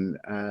 So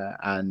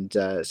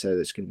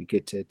it's going to be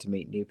good to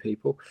meet new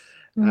people.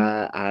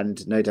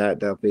 And no doubt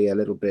there'll be a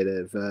little bit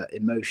of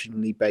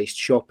emotionally based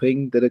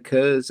shopping that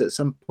occurs at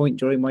some point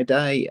during my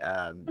day.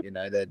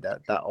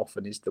 That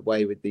often is the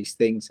way with these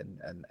things,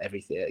 and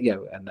everything,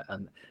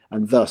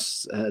 and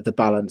thus the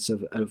balance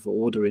of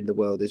order in the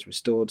world is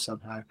restored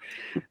somehow.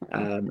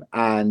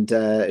 And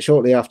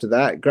shortly after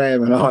that,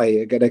 Graham and I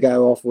are going to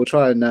go off. We'll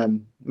try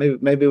and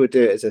maybe we'll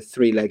do it as a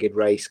 3-legged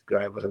race,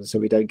 Graham, so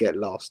we don't get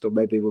lost, or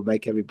maybe we'll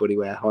make everybody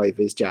wear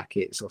high-vis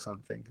jackets or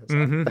something.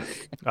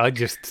 I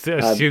just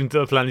assumed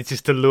the plan is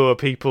just to lure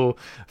people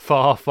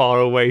far, far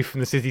away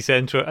from the city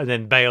centre and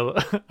then bail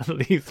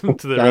and leave them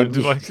to their own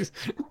devices.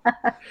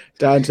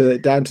 down to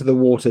the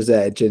water's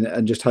edge,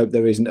 and just hope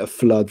there isn't a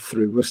flood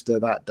through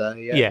Worcester that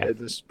day.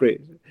 The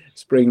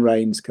spring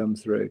rains come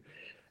through.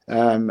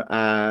 And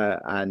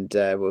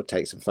we'll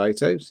take some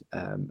photos,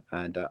 and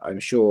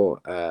I'm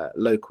sure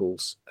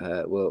locals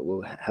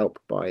will help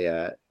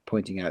by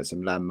pointing out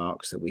some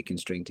landmarks that we can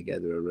string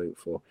together a route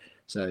for.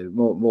 So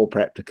more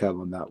prep to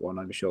come on that one,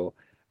 I'm sure.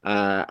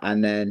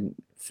 And then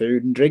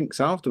food and drinks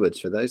afterwards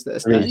for those that are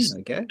staying,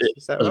 I guess.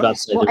 Is that right?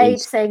 What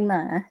Abe's saying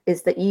there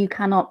is that you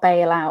cannot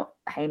bail out,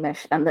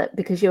 Hamish, and that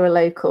because you're a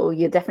local,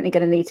 you're definitely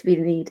going to need to be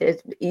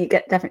needed.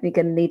 Definitely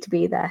going to need to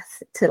be there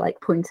to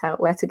point out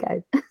where to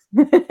go.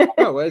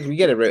 Well, as we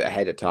get a route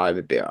ahead of time,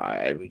 it'd be all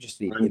right. We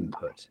just need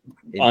input.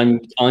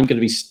 I'm going to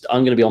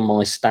be on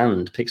my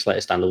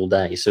Pixelator stand all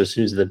day. So as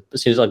soon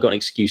as I've got an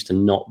excuse to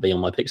not be on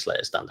my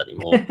Pixelator stand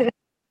anymore,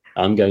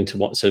 I'm going to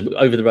watch. So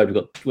over the road,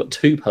 we've got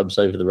 2 pubs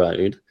over the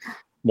road.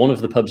 One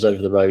of the pubs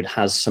over the road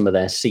has some of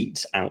their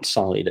seats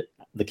outside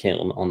the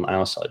kiln on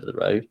our side of the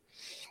road.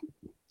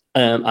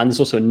 And there's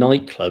also a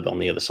nightclub on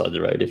the other side of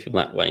the road if you're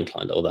that way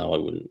inclined, although I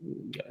wouldn't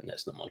go in there.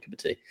 It's not my cup of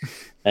tea.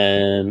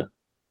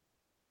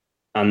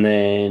 And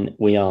then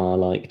we are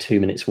like 2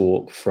 minutes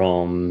walk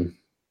from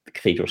the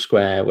Cathedral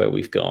Square, where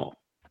we've got,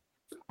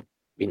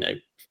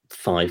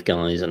 5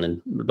 guys and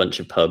then a bunch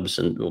of pubs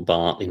and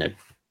bar,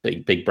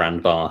 big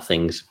brand bar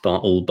things,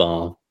 all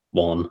bar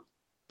one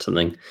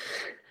something.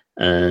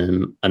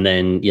 And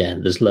then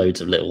there's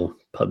loads of little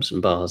pubs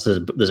and bars.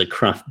 There's a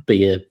craft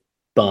beer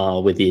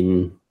bar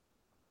within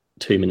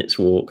 2 minutes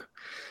walk.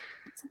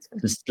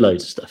 There's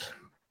loads of stuff,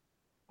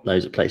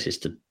 loads of places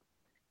to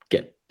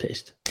get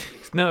pissed.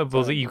 It's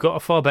notable that you've got a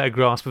far better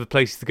grasp of the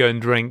places to go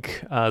and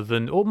drink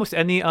than almost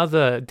any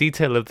other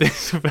detail of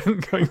this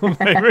event going on,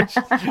 Hamish.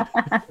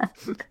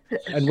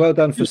 And well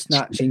done for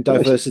snatching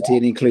diversity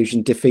and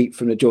inclusion defeat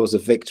from the jaws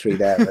of victory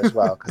there as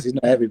well, because it's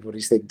not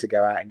everybody's thing to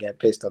go out and get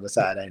pissed on a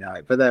Saturday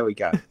night. But there we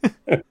go.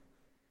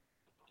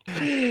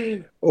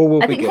 All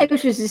will I be think good.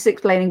 Hamish was just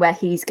explaining where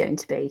he's going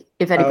to be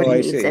if anybody Oh, I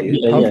needs see. him.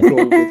 Yeah, Pub yeah.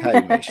 crawl with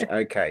Hamish.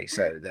 Okay,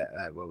 so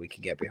that, well, we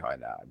can get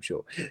behind that, I'm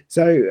sure.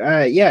 So,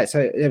 yeah,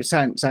 so it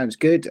sounds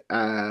good.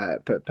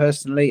 But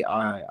personally,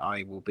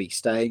 I will be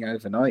staying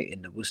overnight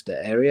in the Worcester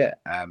area,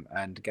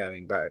 and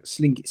going back,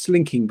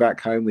 slinking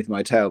back home with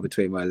my tail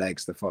between my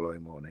legs the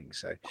following morning.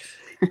 So,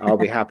 I'll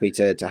be happy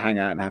to hang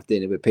out and have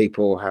dinner with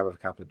people, have a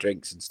couple of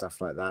drinks and stuff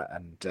like that,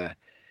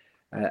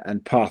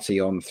 and party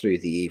on through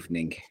the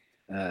evening,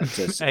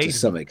 to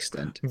some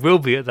extent. We'll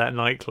be at that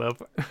nightclub.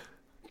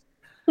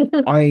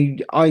 I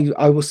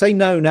will say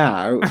no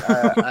now,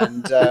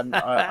 and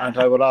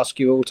I will ask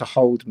you all to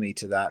hold me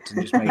to that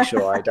and just make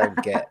sure I don't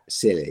get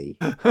silly,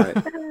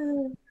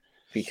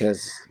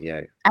 because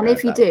And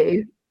if you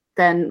do,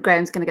 then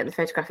Graham's going to get the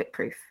photographic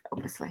proof,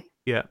 obviously.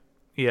 Yeah,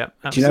 Do you know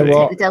absolutely.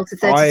 what? Take the Delta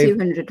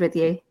 3200 with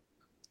you.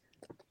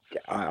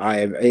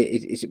 I am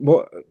it's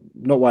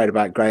not worried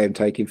about Graham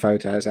taking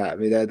photos out of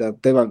me.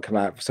 They won't come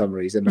out for some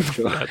reason, I'm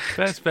sure.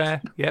 That's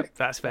fair. Yep,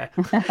 that's fair.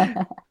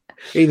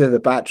 Either the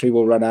battery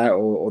will run out,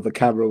 or the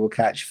camera will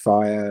catch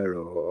fire,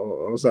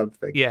 or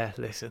something. Yeah,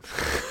 listen,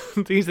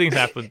 these things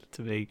happen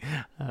to me.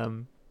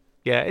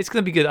 Yeah, it's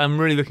going to be good. I'm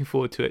really looking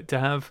forward to it.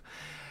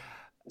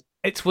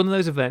 It's one of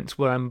those events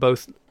where I'm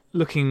both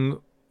looking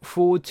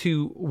forward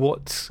to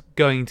what's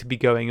going to be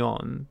going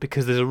on,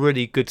 because there's a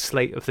really good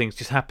slate of things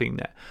just happening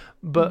there.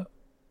 But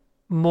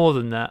more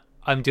than that,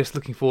 I'm just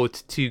looking forward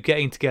to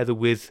getting together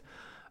with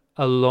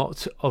a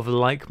lot of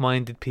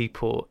like-minded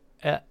people.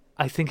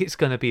 I think it's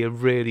going to be a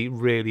really,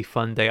 really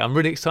fun day. I'm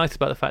really excited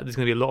about the fact there's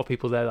going to be a lot of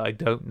people there that I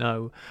don't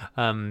know.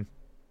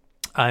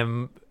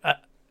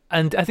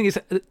 And I think it's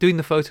doing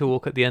the photo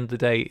walk at the end of the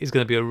day is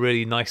going to be a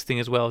really nice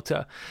thing as well,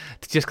 to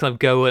just kind of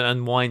go and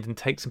unwind and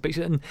take some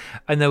pictures. And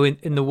I know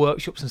in the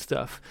workshops and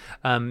stuff,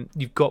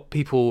 you've got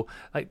people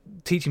like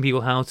teaching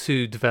people how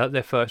to develop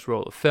their first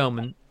roll of film.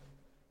 And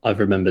I've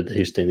remembered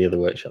who's doing the other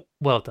workshop.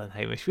 well done,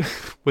 Hamish.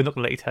 We're not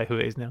going to let you tell who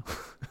it is now.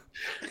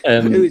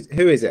 Who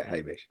is it,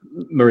 Hamish?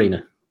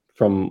 Marina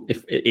from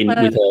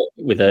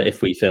with her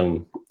If We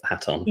Film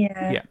hat on.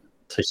 Yeah.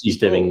 So she's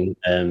doing.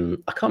 I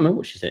can't remember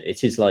what she's doing.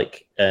 It is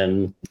like I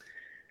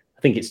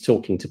think it's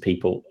talking to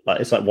people. Like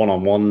it's like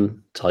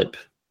one-on-one type.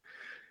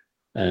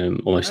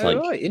 Almost like.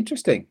 Right,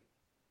 interesting.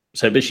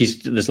 So, but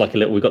there's like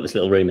we've got this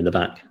little room in the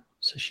back.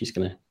 So she's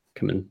gonna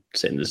come and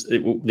sit in this.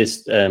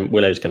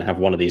 Willow's gonna have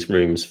one of these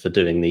rooms for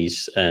doing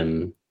these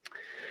In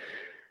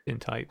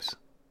types.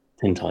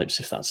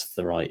 if that's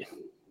the right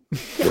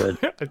word.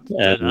 I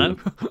don't know.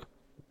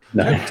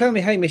 No. Tell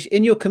me, Hamish,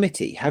 in your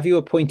committee, have you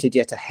appointed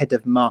yet a head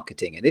of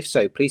marketing? And if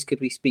so, please could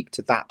we speak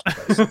to that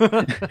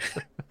person?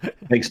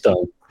 Next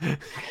time.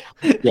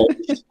 Yeah.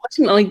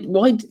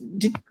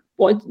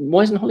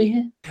 Why isn't Holly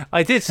here?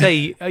 I did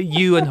say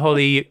you and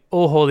Holly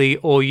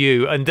or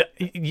you, and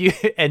you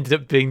ended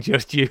up being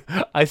just you.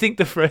 I think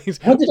the phrase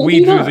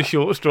 "we drew the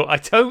short straw." I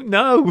don't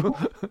know.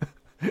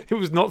 It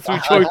was not through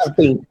choice.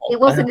 It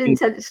wasn't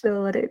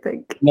intentional, I don't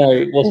think. No,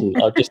 it wasn't.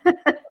 I just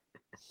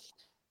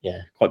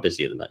quite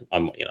busy at the moment.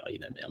 I'm me,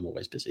 I'm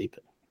always busy,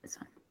 but It's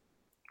fine.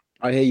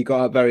 I hear you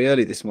got up very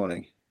early this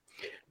morning.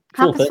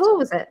 4:30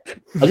 was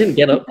it? I didn't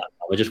get up that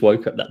time. I just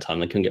woke up that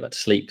time. I couldn't get back to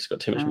sleep because I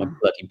got too much of my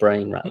bloody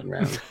brain rattling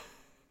around.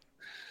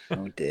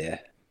 Oh dear.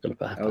 Got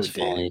up at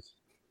 5:30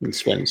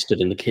 and went and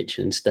stood in the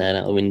kitchen and stared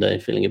out the window,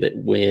 feeling a bit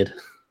weird.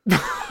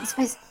 I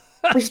suppose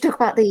we should talk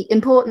about the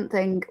important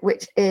thing,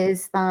 which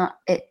is that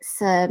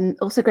it's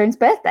also Graham's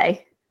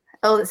birthday.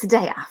 Oh, it's the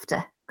day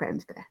after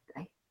Graham's birthday.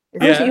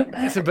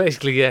 Yeah, so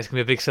basically, it's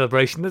going to be a big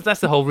celebration. That's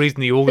the whole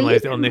reason you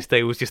organised it on this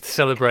day, was just to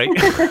celebrate.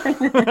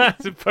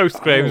 Post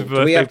Graham's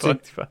birthday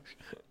party.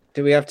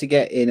 Do we have to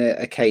get in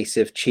a case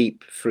of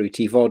cheap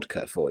fruity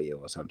vodka for you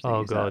or something?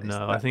 Oh God,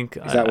 no! I think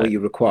is that what you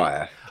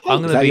require?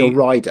 I'm Is that your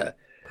rider?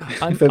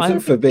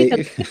 For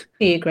being...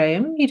 Here,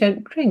 Graham, you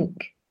don't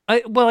drink.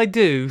 I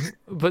do,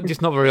 but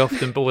just not very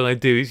often. But when I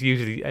do, it's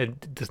usually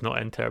does not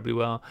end terribly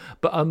well.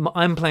 But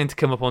I'm planning to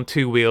come up on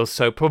two wheels,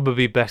 so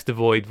probably best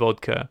avoid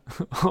vodka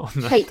on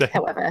that Cake, day.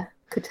 however,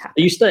 could happen.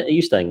 Are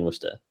you staying in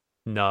Worcester?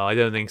 No, I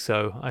don't think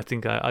so. I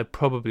think I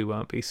probably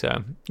won't be. So,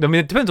 I mean,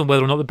 it depends on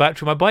whether or not the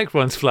battery of my bike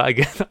runs flat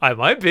again. I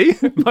might be.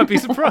 Might be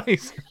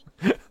surprised.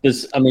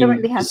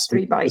 Currently has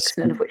 3 bikes,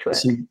 none of which work.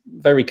 Some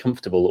very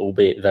comfortable,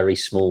 albeit very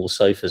small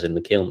sofas in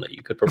the kiln that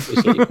you could probably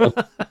sleep on.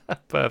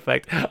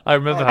 Perfect. I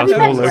remember how Have you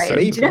small met those Graham?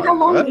 are. Do you know how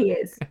long he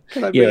is?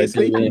 Can I bring a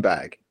sleeping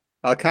bag?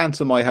 I'll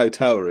cancel my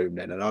hotel room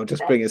then, and I'll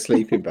just bring a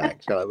sleeping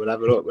bag. Shall I? We'll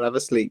have a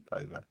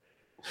sleepover.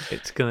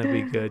 It's gonna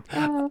be good.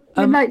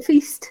 Midnight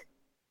feast.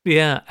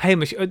 Yeah,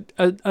 Hamish,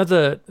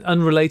 other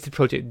unrelated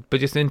project, but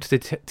just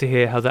interested to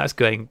hear how that's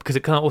going, because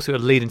it can also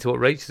lead into what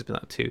Rachel's been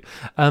up to.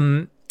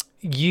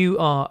 You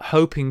are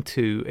hoping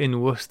to,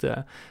 in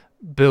Worcester,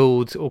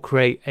 build or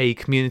create a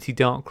community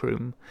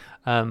darkroom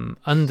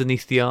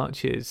underneath the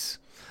arches.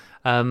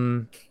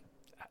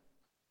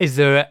 Is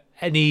there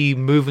any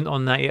movement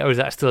on that yet, or is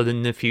that still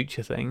in the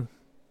future thing?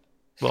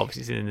 Well,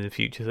 obviously it's in the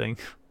future thing.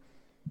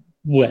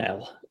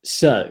 Well,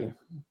 so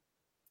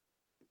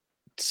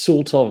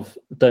sort of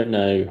don't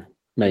know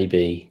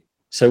maybe.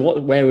 So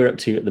where we're up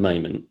to at the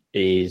moment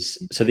is,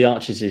 so the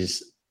Arches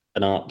is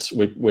an art.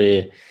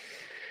 We're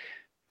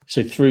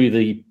so through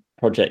the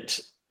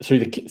project, through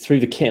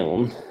the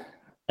kiln,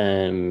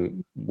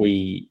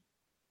 we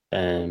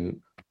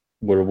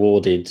were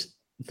awarded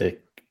the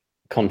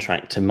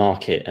contract to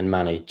market and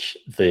manage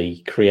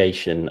the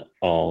creation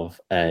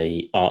of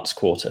a arts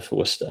quarter for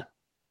Worcester.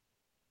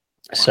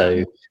 Wow.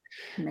 So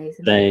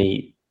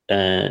amazing.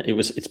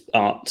 It's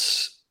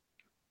Arts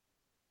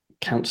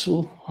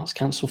Council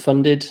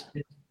funded,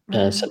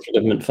 central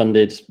government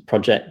funded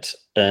project.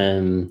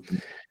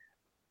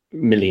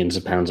 Millions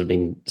of pounds have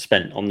been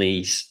spent on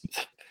these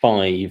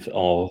 5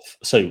 of.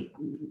 So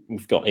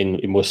we've got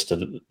in Worcester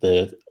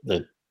the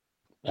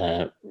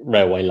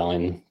railway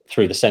line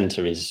through the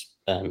centre is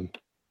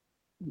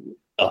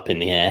up in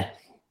the air,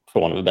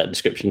 for want of a better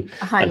description.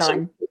 A high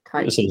line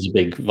type. So there's a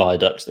big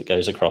viaduct that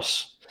goes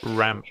across.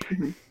 Ramp.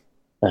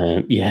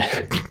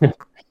 Yeah.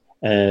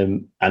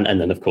 And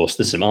then of course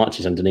there's some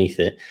arches underneath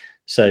it.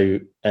 So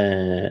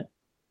the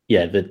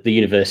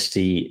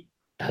university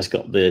has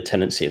got the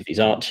tenancy of these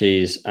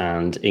arches,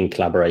 and in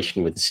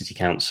collaboration with the City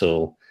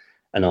Council,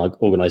 an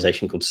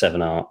organisation called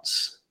Seven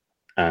Arts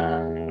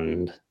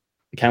and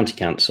the County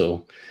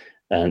Council,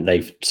 and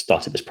they've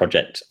started this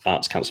project,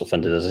 Arts Council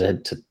funded, as I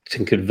said, to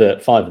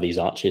convert 5 of these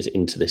arches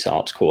into this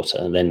arts quarter.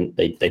 And then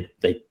they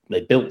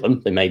built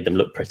them, they made them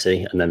look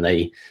pretty, and then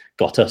they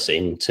got us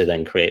in to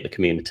then create the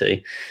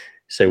community.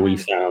 So we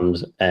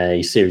found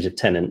a series of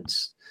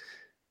tenants.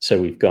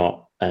 So we've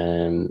got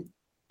maybe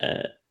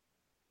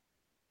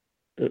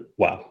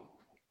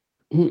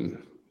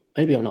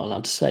I'm not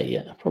allowed to say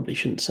yet. I probably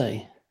shouldn't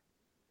say.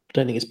 I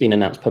don't think it's been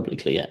announced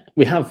publicly yet.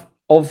 We have,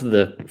 of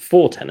the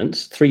 4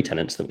 tenants, 3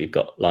 tenants that we've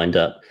got lined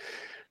up,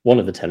 one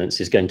of the tenants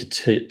is going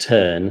to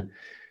turn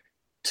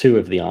 2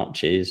 of the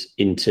arches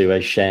into a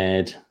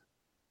shared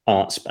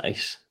art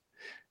space.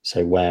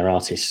 So where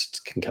artists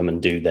can come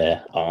and do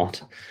their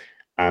art.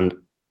 And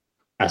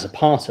as a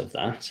part of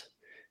that,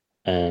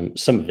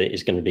 some of it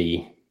is going to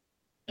be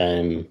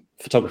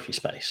photography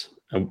space.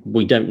 And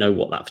we don't know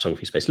what that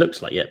photography space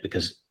looks like yet,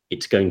 because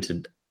it's going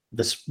to,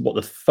 what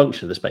the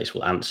function of the space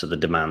will answer the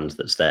demand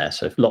that's there.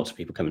 So if lots of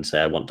people come and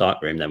say, I want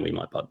darkroom, then we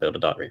might build a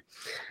darkroom.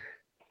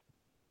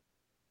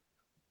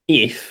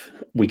 If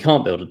we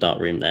can't build a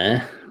darkroom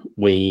there,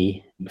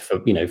 if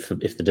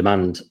the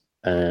demand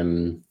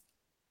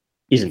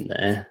isn't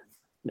there,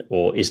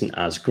 or isn't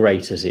as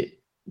great as it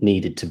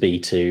needed to be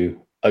to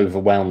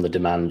overwhelm the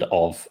demand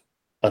of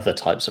other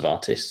types of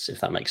artists, if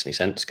that makes any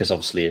sense, because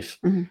obviously if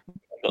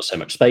got so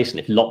much space, and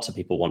if lots of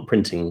people want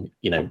printing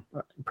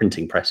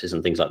presses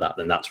and things like that,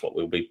 then that's what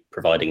we'll be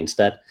providing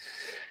instead.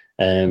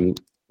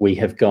 We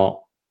have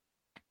got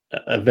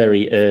a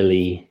very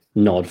early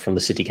nod from the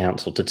City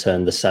Council to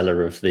turn the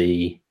cellar of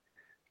the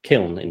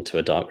kiln into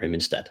a darkroom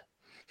instead.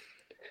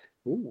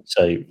 Ooh.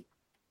 So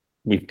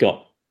we've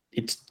got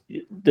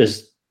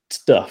there's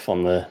stuff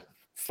on the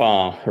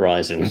far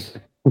horizon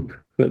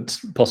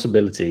that's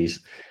possibilities.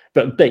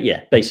 But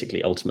yeah,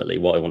 basically, ultimately,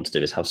 what I want to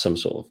do is have some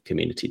sort of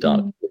community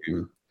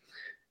darkroom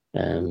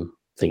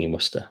thing in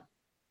Worcester.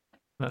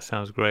 That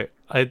sounds great.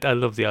 I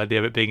love the idea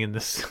of it being in the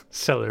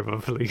cellar of a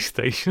police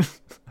station.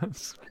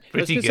 That's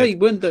pretty good. Say,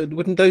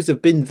 wouldn't those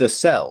have been the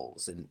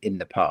cells in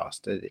the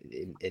past?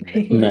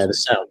 No,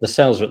 the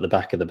cells are at the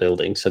back of the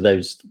building. So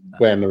those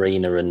where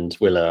Marina and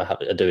Willow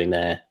are doing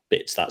their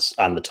bits,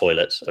 and the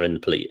toilets are in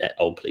the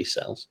old police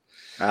cells.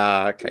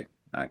 Okay.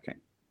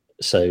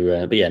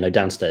 So, but yeah, no,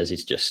 downstairs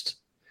is just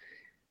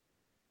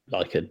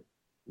like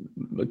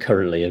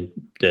currently a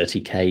dirty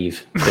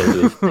cave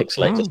filled with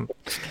pixelated.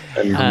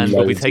 And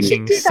we'll be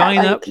taking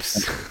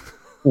sign-ups.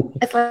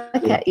 It's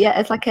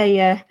like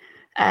a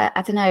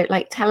I don't know,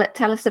 like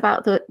tell us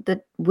about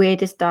the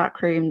weirdest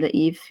darkroom that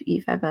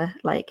you've ever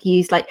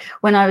used. Like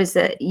when I was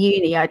at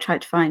uni, I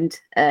tried to find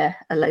a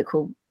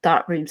local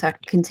darkroom so I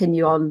could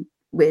continue on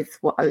with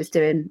what I was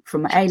doing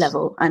from my A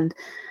level, and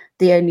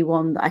the only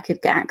one that I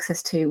could get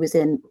access to was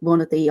in one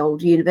of the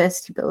old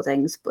university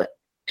buildings, but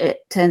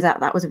it turns out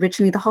that was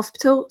originally the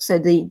hospital. So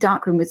the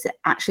darkroom was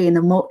actually in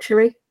the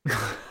mortuary.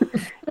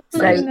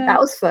 That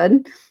was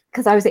fun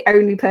because I was the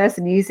only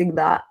person using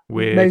that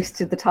most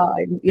of the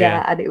time.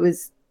 Yeah, and it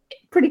was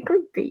pretty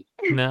creepy.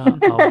 No,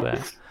 I'll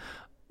bet.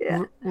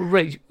 Yeah.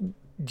 Rach,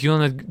 do you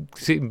want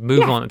to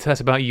move on and tell us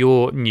about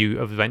your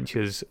new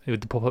adventures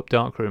with the pop-up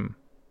darkroom?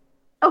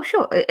 Oh,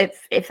 sure.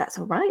 If that's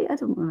all right, I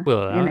don't want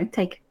to,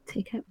 take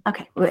it.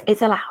 Okay, well,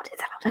 it's allowed.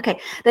 Okay,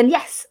 then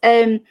yes.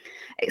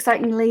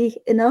 Excitingly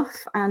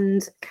enough,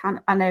 and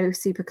I know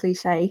super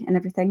cliche and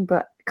everything,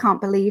 but can't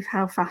believe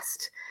how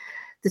fast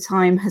the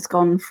time has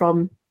gone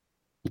from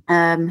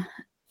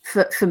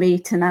for me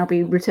to now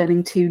be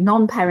returning to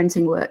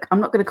non-parenting work.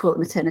 I'm not going to call it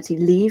maternity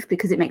leave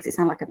because it makes it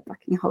sound like a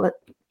fucking holiday.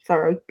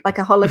 Sorry, like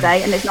a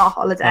holiday, and it's not a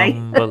holiday.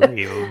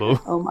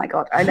 Unbelievable. Oh my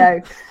god, I know.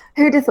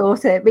 Who'd have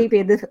thought it? Me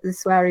being the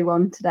sweary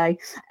one today.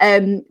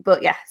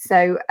 But yeah,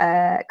 so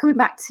coming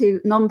back to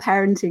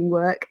non-parenting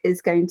work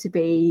is going to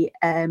be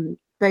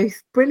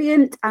both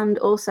brilliant and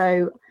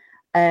also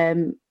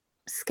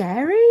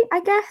scary,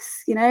 I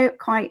guess.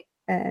 Quite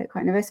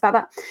nervous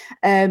about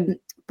that.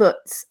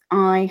 But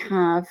I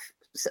have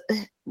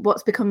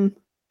what's become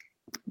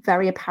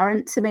very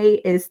apparent to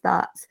me is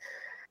that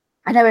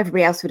I know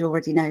everybody else would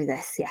already know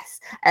this, yes,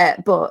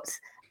 but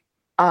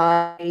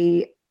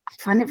I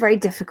find it very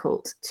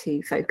difficult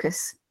to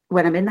focus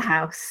when I'm in the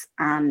house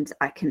and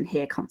I can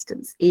hear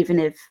Constance, even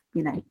if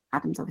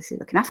Adam's obviously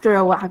looking after her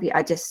or what have you.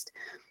 I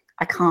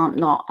can't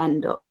not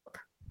end up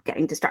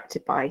getting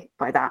distracted by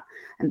that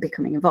and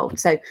becoming involved.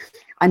 So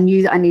I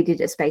knew that I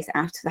needed a space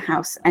out of the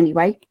house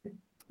anyway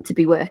to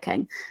be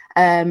working,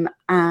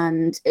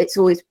 and it's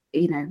always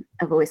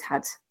I've always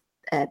had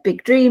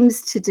big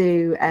dreams to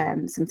do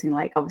something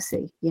like,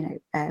 obviously,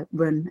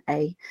 run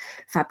a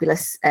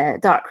fabulous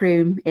dark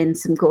room in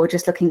some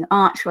gorgeous looking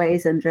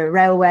archways under a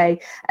railway.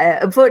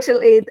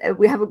 Unfortunately,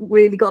 we haven't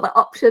really got that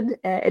option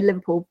in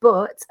Liverpool,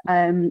 but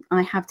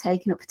I have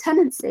taken up a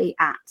tenancy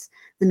at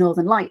the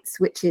Northern Lights,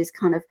 which is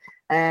kind of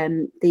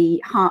the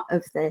heart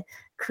of the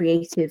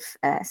creative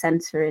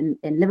centre in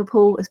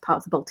Liverpool as part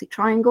of the Baltic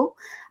Triangle,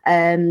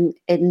 in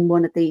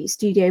one of the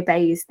studio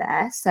bays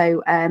there.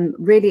 So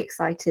really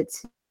excited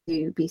to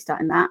be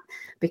starting that,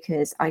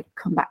 because I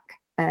come back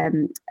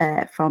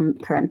from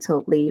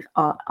parental leave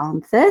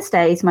on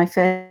Thursday. It's my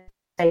first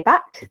day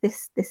back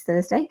this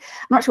Thursday.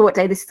 I'm not sure what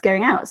day this is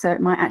going out, so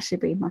it might actually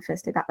be my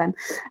first day back then,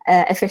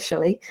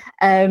 officially.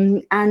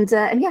 And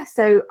yeah,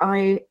 so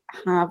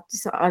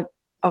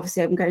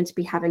obviously I'm going to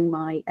be having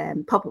my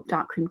pop-up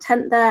darkroom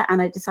tent there,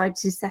 and I decided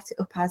to set it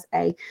up as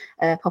a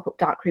pop-up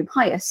darkroom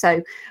hire.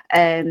 So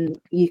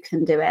you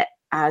can do it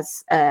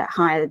as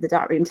hire the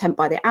darkroom tent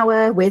by the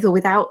hour, with or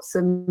without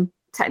some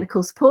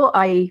technical support,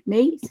 i.e.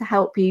 me, to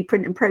help you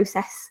print and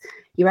process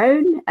your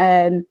own.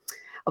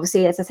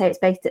 Obviously, as I say, it's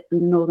based at the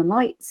Northern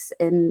Lights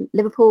in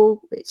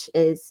Liverpool, which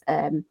is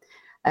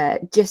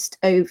just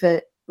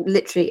over,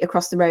 literally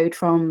across the road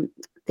from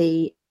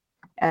the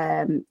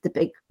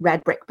big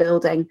red brick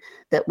building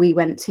that we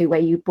went to, where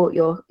you bought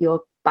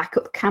your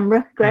backup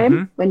camera,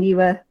 Graham, when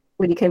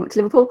you came up to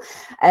Liverpool,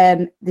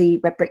 the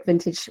red brick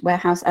vintage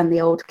warehouse and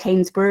the old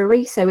Keynes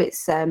brewery. So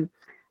it's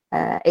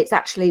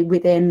actually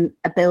within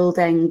a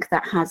building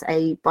that has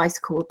a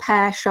bicycle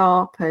repair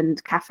shop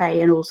and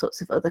cafe and all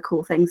sorts of other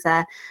cool things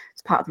there.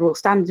 It's part of the Royal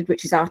Standard,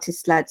 which is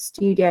artist-led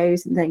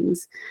studios and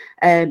things.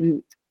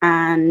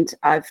 And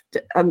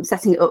I'm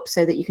setting it up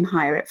so that you can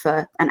hire it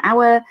for an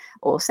hour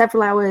or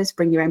several hours,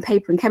 bring your own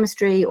paper and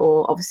chemistry,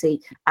 or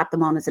obviously add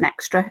them on as an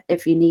extra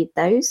if you need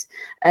those.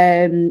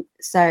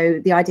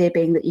 So the idea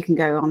being that you can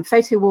go on a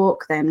photo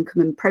walk, then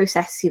come and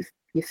process your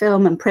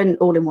film and print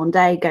all in one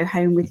day, go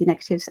home with your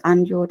negatives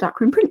and your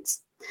darkroom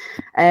prints.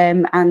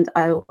 And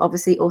I'll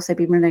obviously also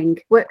be running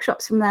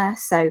workshops from there,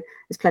 so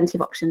there's plenty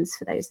of options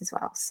for those as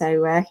well.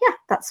 So yeah,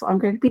 that's what I'm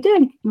going to be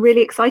doing. I'm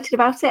really excited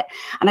about it,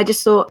 and I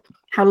just thought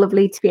how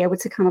lovely to be able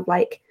to kind of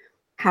like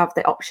have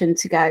the option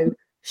to go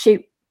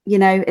shoot, in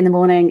the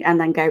morning, and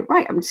then go,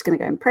 right, I'm just going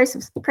to go and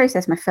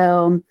process my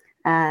film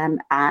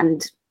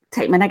and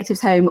take my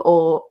negatives home,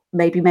 or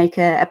maybe make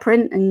a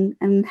print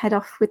and head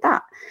off with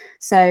that.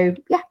 So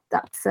yeah,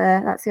 that's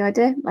the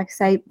idea. Like I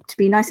say, to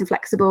be nice and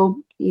flexible,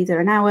 either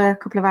an hour, a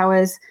couple of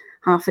hours,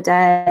 half a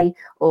day,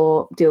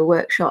 or do a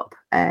workshop.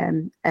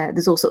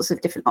 There's all sorts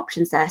of different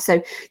options there.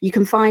 So you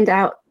can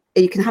have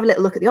a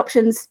little look at the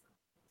options,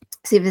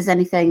 see if there's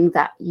anything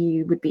that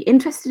you would be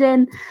interested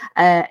in.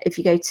 If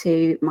you go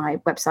to my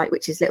website,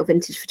 which is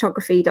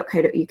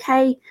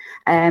littlevintagephotography.co.uk,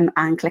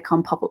 and click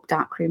on pop-up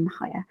darkroom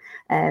hire,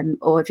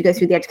 or if you go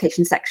through the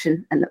education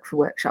section and look for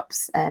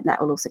workshops, that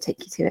will also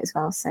take you to it as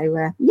well.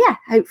 So yeah,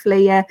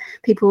 hopefully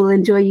people will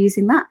enjoy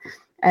using that.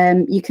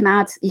 You can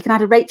add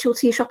a Rachel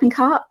to your shopping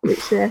cart,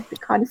 which is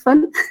kind of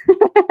fun.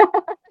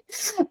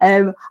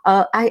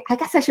 I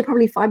guess I should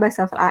probably find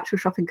myself an actual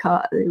shopping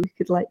cart that we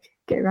could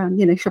get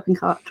around, shopping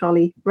cart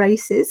trolley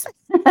races.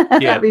 Yeah.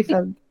 That'd be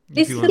fun.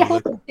 Is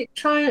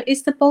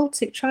the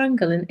Baltic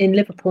Triangle in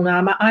Liverpool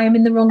now? I am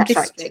in the wrong That's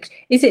district.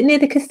 Right. Is it near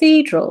the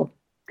cathedral,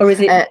 or is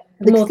it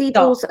the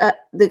cathedrals?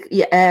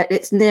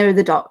 It's near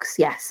the docks.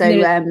 Yeah. So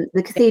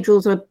the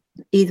cathedrals are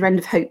either end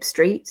of Hope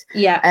Street.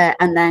 Yeah.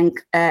 And then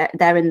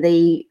they're in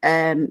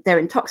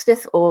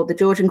Toxteth or the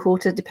Georgian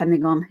Quarter,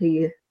 depending on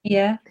who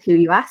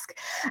you ask.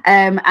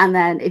 And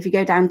then if you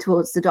go down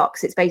towards the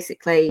docks, it's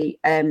basically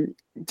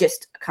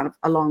just kind of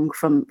along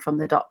from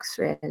the docks,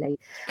 really.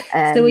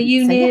 So are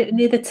you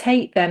near the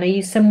Tate then? Are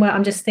you somewhere?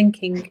 I'm just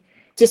thinking.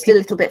 Just a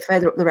little bit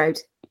further up the road.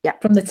 Yeah.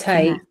 From the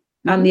Tate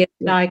and the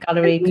Eye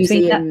Gallery. And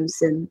museums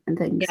and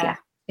things. Yeah.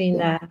 Been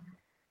there.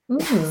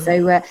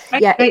 So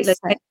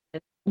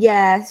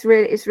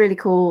it's really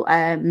cool.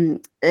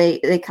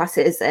 They class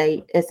it as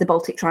the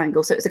Baltic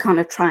Triangle, so it's a kind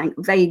of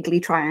vaguely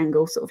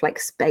triangle sort of like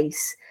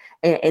space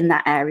in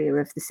that area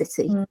of the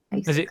city.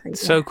 Is it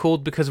so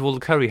called because of all the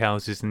curry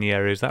houses in the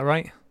area? Is that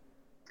right?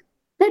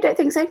 No, don't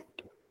think so.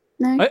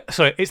 No.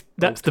 Sorry,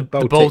 that's the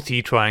Baltic.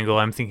 Balti triangle.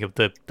 I'm thinking of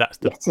that's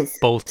the Yes, it is.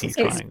 Balti It's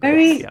triangle.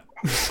 very- Yeah.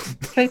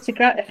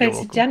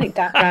 Photogenic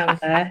background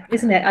there,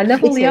 isn't it? I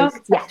love all It the is,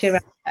 architecture yes.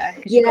 around there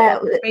because you've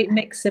got a great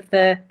mix of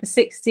the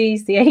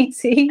 60s, the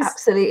 80s.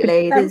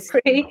 Absolutely. There's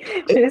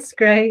It's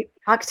great.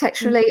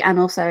 architecturally and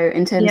also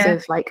in terms Yeah.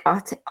 of like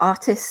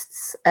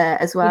artists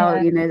as well.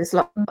 Yeah. You know, there's a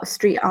lot of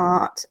street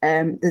art.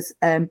 There's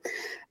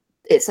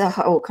it's a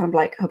whole kind of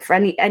like hub for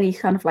any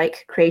kind of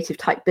like creative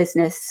type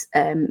business.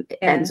 It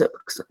ends up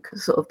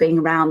sort of being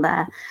around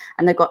there,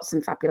 and they've got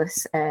some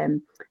fabulous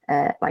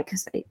like I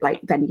say,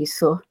 like venues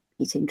for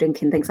eating,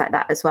 drinking, things like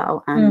that as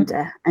well, and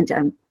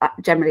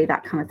generally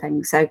that kind of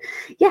thing. So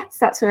yes,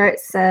 that's where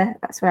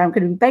I'm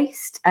going to be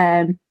based.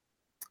 And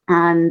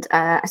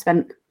I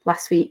spent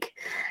last week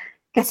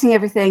getting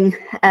everything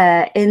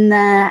in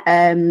there.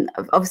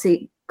 I've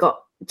obviously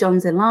got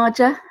John's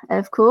Enlarger,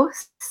 of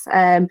course.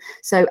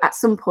 So at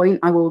some point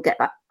I will get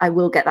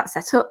that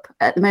set up.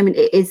 At the moment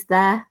it is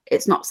there.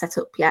 It's not set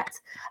up yet.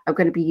 I'm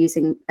going to be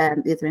using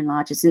the other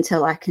enlargers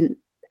until I can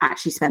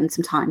actually spend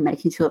some time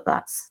making sure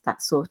that's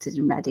sorted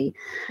and ready.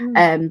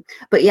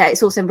 But yeah,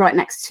 it's also right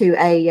next to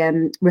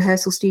a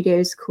rehearsal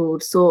studios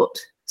called Sort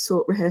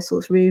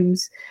Rehearsals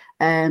Rooms.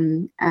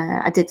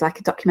 I did like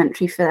a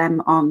documentary for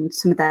them on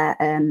some of their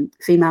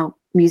female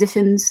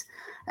musicians.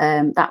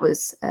 That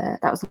was a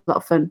lot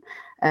of fun.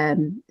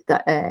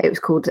 It was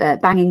called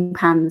Banging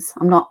Pans.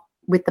 I'm not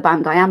with the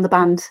band, I am the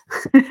band.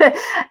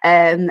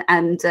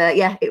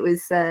 Yeah, it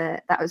was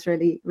that was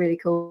really, really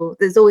cool.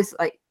 There's always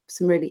like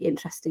some really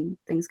interesting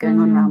things going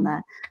on around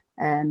there.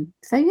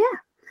 So yeah,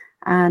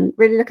 and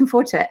really looking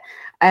forward to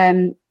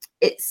it.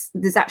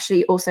 There's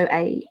actually also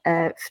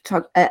a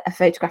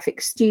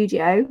photographic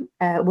studio,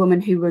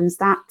 woman who runs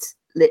that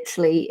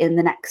literally in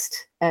the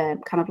next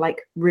kind of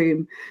like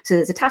room. So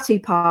there's a tattoo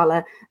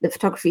parlor, the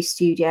photography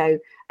studio,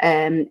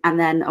 and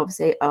then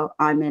obviously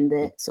I'm in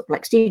the sort of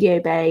like studio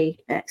bay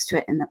next to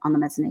it on the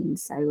mezzanine.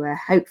 So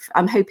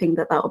I'm hoping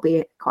that will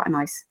be quite a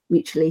nice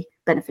mutually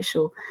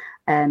beneficial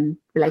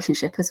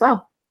relationship as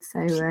well.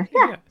 So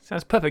yeah,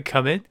 sounds perfect.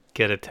 Come in,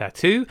 get a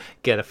tattoo,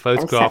 get a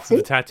photograph of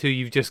the tattoo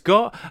you've just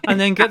got, and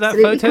then get that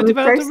photo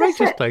developed at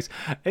Rachel's place.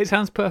 It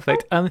sounds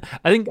perfect. And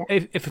I think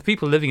if for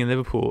people living in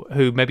Liverpool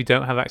who maybe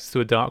don't have access to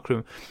a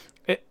darkroom,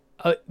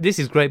 this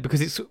is great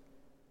because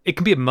it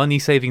can be a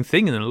money-saving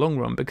thing in the long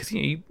run, because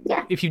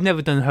if you've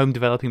never done home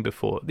developing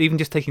before, even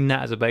just taking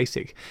that as a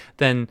basic,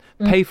 then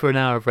pay for an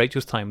hour of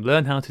Rachel's time,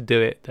 learn how to do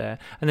it there,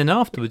 and then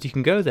afterwards you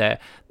can go there,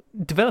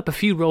 develop a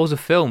few rolls of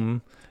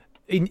film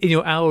in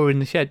your hour in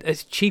the shed.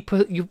 It's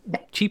cheaper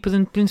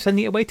than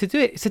sending it away to do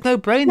it. It's a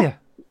no-brainer.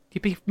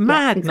 You'd be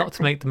mad not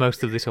to make the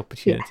most of this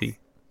opportunity. Yes.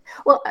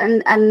 Well,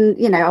 and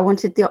I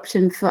wanted the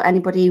option for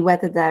anybody,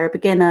 whether they're a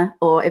beginner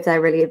or if they're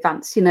really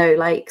advanced,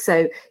 like,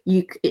 so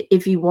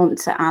if you want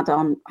to add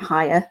on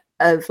higher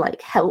of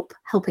like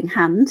helping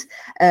hand,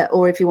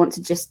 or if you want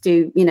to just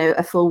do,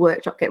 a full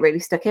workshop, get really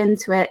stuck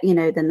into it,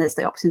 then there's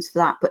the options for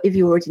that. But if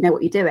you already know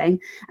what you're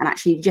doing and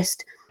actually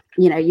just,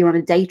 you're on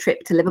a day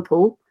trip to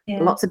Liverpool,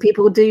 lots of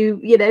people do,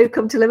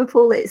 come to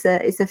Liverpool. It's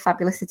a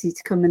fabulous city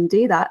to come and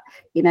do that.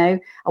 I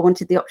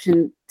wanted the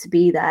option to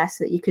be there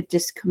so that you could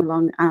just come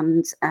along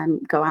and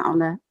go out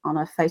on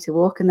a photo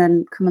walk and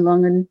then come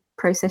along and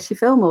process your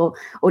film,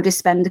 or just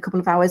spend a couple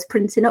of hours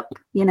printing up,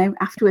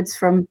 afterwards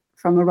from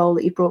a roll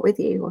that you brought with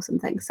you or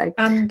something. So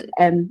and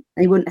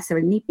they wouldn't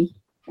necessarily need me.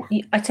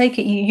 I take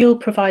it you'll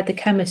provide the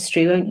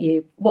chemistry, won't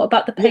you? What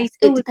about the paper?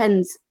 Yes, it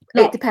depends.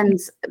 It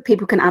depends.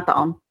 People can add that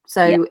on.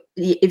 So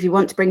if you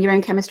want to bring your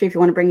own chemistry, if you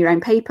want to bring your own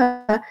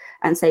paper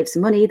and save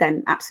some money,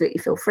 then absolutely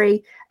feel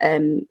free.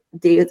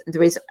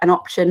 There is an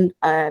option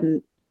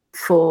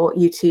for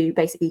you to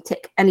basically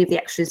tick any of the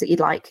extras that you'd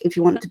like. If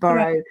you want to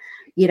borrow,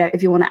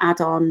 if you want to add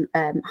on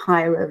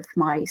higher of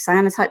my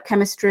cyanotype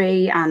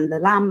chemistry and the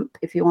lamp,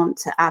 if you want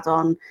to add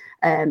on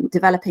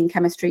developing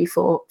chemistry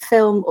for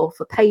film or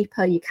for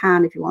paper, you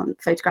can. If you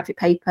want photographic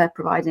paper,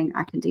 providing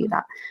I can do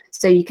that.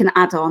 So you can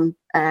add on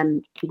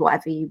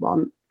whatever you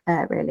want.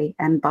 Really,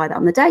 and buy that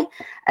on the day,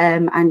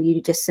 and you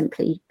just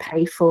simply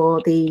pay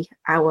for the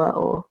hour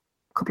or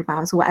a couple of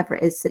hours or whatever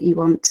it is that you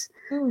want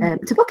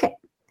to book it.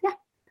 Yeah,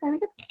 there we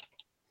go.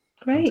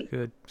 Great.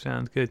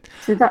 Sounds good.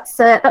 So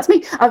that's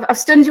me. I've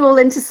stunned you all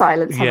into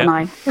silence, haven't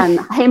I? And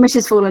Hamish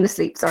has fallen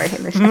asleep. Sorry,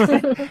 Hamish.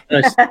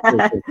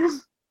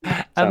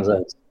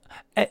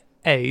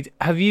 Aid,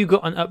 have you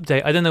got an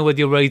update? I don't know whether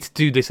you're ready to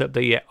do this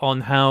update yet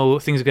on how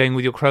things are going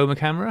with your Chroma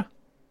camera.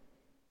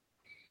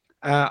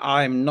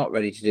 I'm not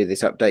ready to do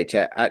this update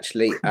yet.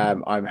 Actually,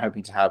 I'm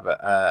hoping to have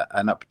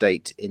an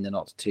update in the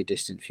not too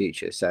distant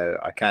future. So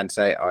I can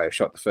say I have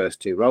shot the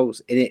first 2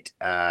 rolls in it,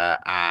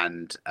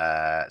 and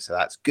so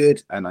that's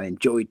good, and I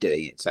enjoyed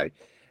doing it. So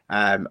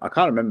I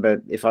can't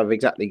remember if I've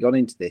exactly gone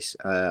into this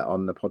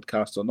on the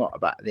podcast or not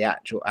about the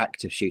actual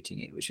act of shooting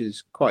it, which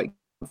is quite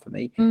good for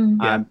me.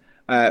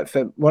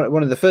 For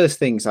one of the first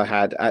things I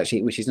had,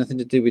 actually, which is nothing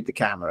to do with the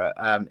camera,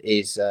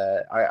 is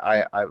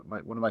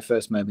one of my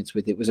first moments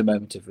with it was a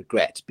moment of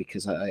regret,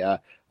 because I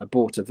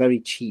bought a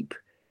very cheap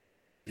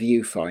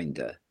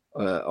viewfinder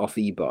off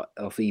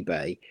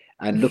eBay,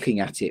 and looking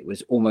at it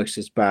was almost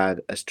as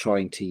bad as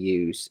trying to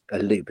use a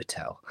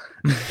Lubitel.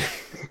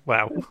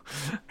 Wow.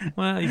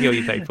 Well, you get what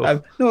you pay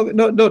for.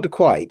 Not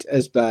quite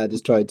as bad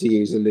as trying to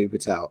use a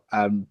Lubitel.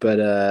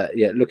 But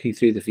yeah, looking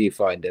through the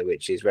viewfinder,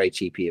 which is very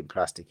cheapy and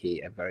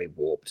plasticky and very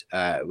warped,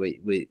 I'm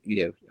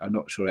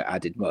not sure it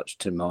added much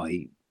to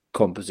my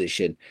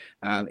composition.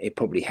 It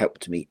probably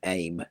helped me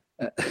aim.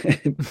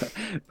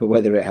 But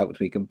whether it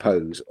helped me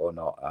compose or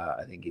not,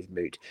 I think is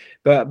moot.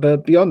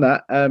 But beyond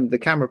that, the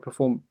camera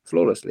performed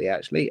flawlessly,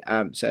 actually.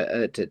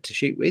 To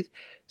shoot with.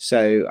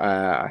 So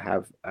I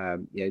have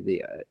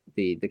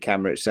the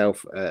camera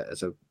itself,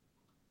 as I've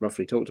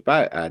roughly talked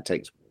about,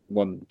 takes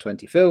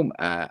 120 film,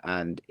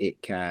 and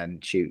it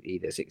can shoot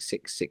either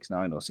 6.6,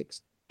 6.9, or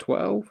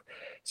 6.12.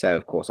 So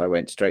of course I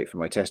went straight for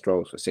my test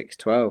rolls for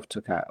 6.12,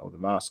 took out all the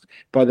masks.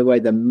 By the way,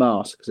 the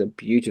masks are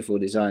beautiful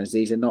designs.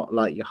 These are not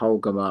like your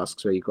Holga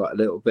masks where you've got a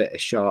little bit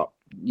of sharp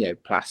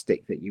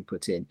plastic that you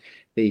put in.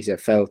 These are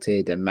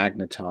felted and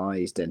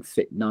magnetized and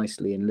fit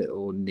nicely in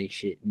little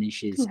niches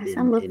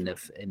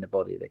in the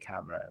body of the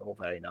camera. All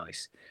very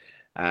nice.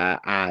 So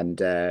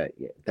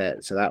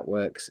that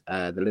works.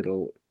 The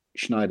little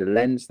Schneider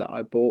lens that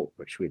I bought,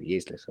 which really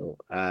is little,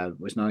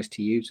 was nice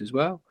to use as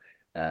well.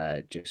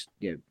 Just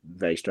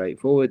very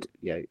straightforward.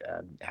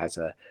 Has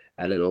a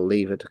little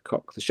lever to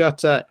cock the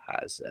shutter,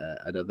 has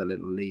another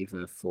little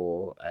lever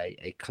for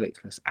a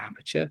clickless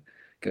aperture,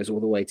 goes all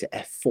the way to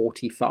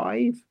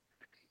f45,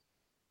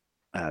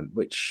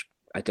 which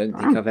I don't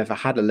think I've ever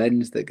had a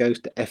lens that goes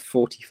to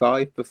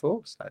f45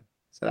 before, so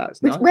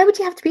that's nice. Where would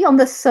you have to be on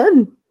the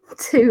sun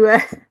to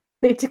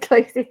need to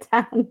close it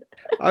down?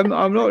 I'm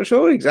not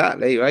sure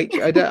exactly, right?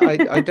 I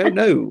don't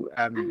know.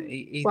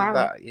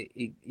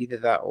 Either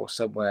that or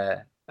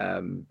somewhere.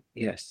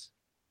 Yes,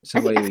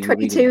 somewhere. I think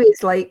F22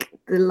 is like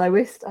the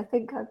lowest I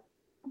think I've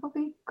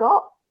probably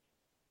got.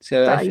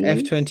 So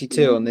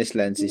F22 on this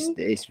lens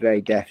is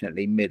very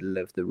definitely middle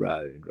of the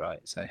road,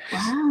 right? So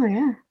wow,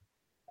 yeah.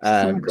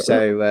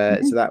 So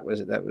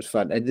that was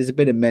fun. And there's a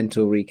bit of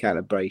mental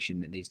recalibration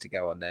that needs to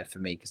go on there for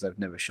me because I've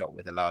never shot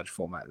with a large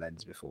format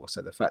lens before.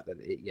 So the fact that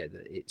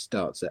it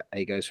starts at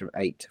it goes from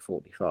 8 to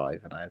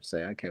 45, and I have to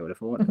say, okay, well,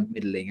 if I want a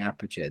middling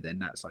aperture, then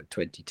that's like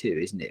 22,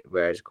 isn't it?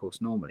 Whereas of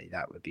course normally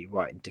that would be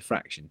right in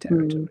diffraction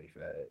territory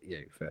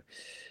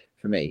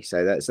for me.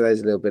 So there's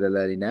a little bit of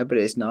learning there, but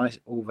it's nice,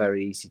 all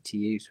very easy to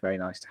use, very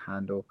nice to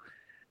handle,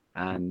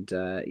 and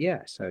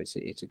so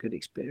it's a good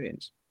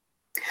experience.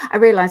 I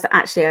realised that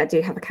actually I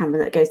do have a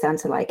camera that goes down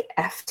to like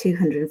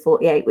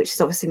f248, which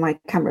is obviously my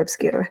camera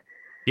obscura.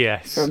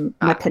 Yes. From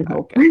my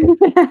pinhole.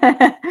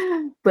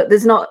 But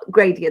there's not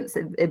gradients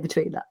in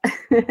between that.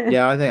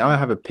 Yeah, I think I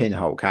have a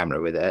pinhole camera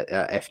with a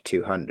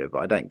f200, but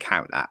I don't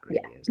count that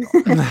really.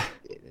 Yeah.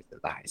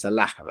 It's a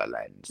lack of a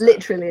lens.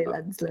 Literally a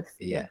lensless.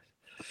 Yeah.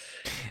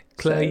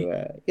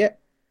 Claire, so,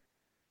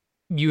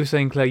 you were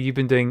saying, Claire, you've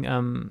been doing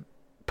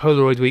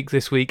Polaroid Week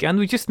this week, and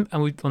we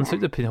on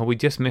the Pinhole, we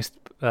just missed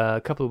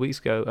a couple of weeks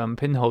ago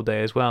Pinhole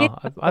Day as well.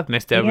 Yeah. I've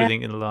missed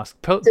everything in the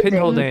last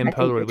Pinhole Day and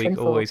Polaroid Week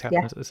always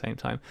happens at the same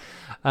time.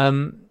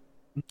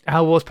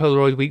 How was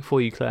Polaroid Week for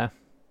you, Claire?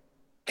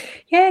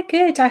 Yeah,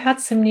 good. I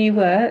had some new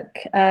work,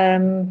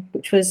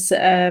 which was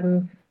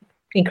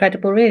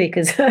incredible, really,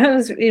 because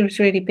it was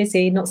really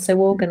busy, not so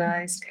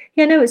organised.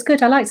 Yeah, no, it's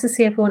good. I like to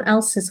see everyone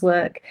else's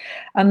work,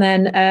 and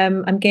then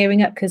I'm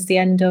gearing up because the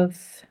end of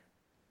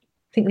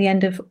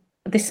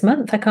this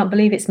month, I can't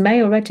believe it's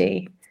May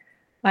already.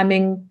 I'm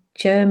in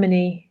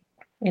Germany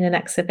in an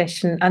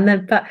exhibition,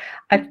 but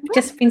I've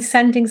just been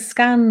sending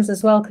scans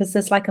as well because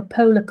there's like a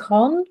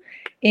PolarCon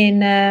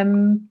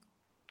in.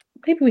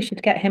 Maybe we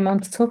should get him on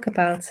to talk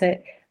about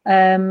it.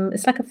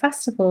 It's like a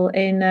festival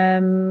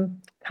in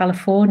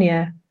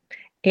California,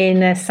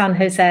 in San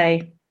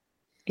Jose.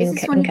 Is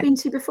this one you've been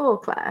to before,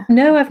 Claire?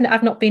 No,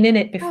 I've not been in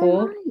it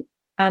before. Oh, right.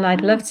 And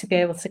I'd love to be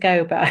able to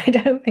go, but I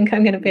don't think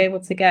I'm going to be able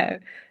to go.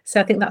 So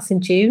I think that's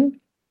in June.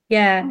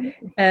 Yeah.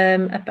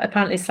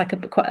 Apparently it's like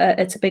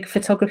it's a big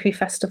photography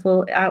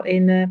festival out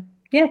in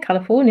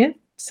California,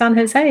 San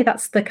Jose.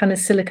 That's the kind of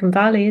Silicon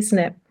Valley, isn't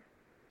it?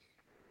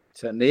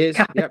 Certainly is.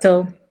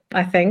 Capital, yep.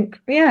 I think.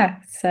 Yeah.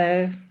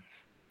 So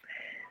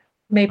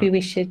maybe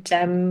we should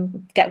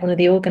get one of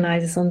the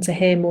organisers on to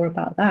hear more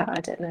about that.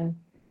 I don't know.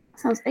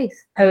 Sounds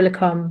nice.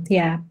 PolarCon,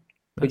 yeah.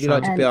 Would you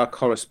like to be our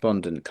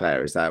correspondent,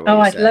 Claire? Is that what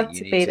you're saying? I'd love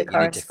to be the correspondent. You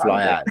need to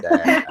fly out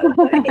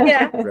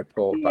there and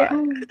report back.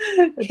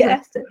 Yeah.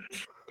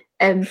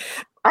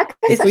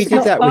 If we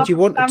did that, would you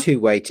want a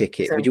two-way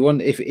ticket? Would you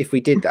want if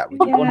we did that?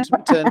 Would you want a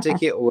return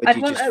ticket, or would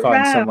you just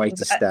find some way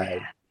to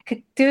stay? I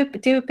could do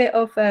a bit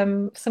of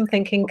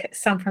something in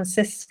San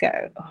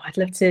Francisco. Oh, I'd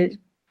love to.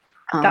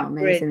 That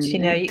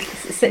amazing, bridge,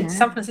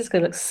 San Francisco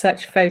looks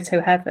such photo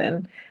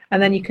heaven,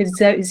 and then you could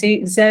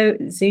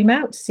zoom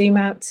out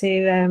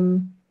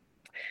to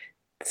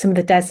some of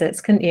the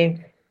deserts, couldn't you?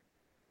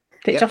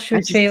 Did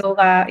Joshua Tree all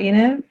that,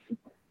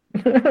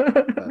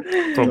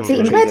 Probably. See,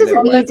 There's Claire doesn't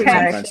a need lot to in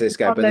San go.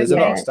 Francisco, but there's a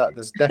lot Yeah. of stuff.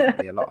 There's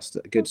definitely a lot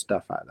of good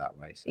stuff out that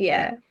way. So,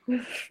 Yeah.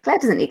 Claire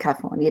doesn't need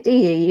California, do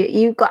you?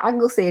 You've got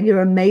Anglesey and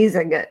you're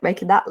amazing at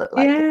making that look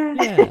like it.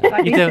 Yeah,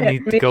 you don't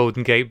need the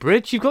Golden Gate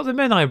Bridge. You've got the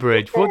Menai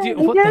Bridge. What the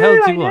hell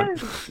do you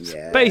want?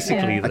 Yeah.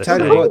 Basically, Yeah. I the tell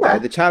you same. what, though,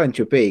 the challenge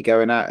would be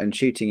going out and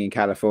shooting in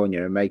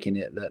California and making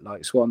it look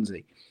like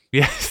Swansea.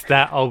 Yes,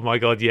 that. Oh my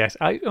God, yes.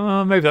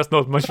 Maybe that's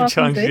not much of a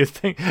challenge as you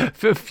think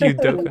for a few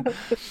dope.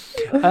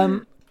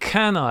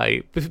 Can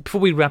I,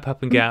 before we wrap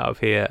up and get out of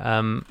here,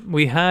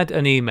 we had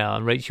an email,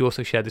 and Rach, you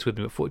also shared this with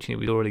me, but fortunately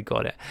we'd already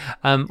got it.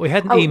 We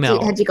had an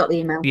email. Had you got the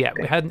email? Yeah,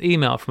 Great. we had an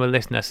email from a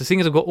listener. So seeing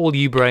as I've got all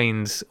you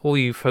brains, all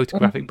you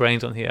photographic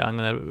brains on here, I'm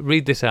going to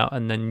read this out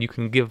and then you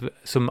can give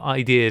some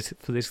ideas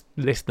for this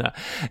listener.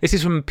 This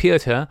is from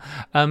Piotr,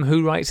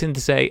 who writes in to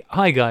say,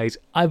 "Hi guys,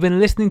 I've been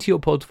listening to your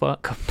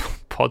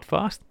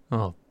podcast.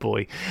 Oh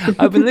boy.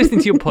 I've been listening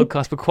to your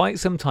podcast for quite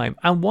some time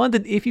and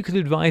wondered if you could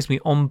advise me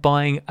on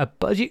buying a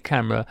budget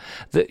camera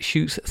that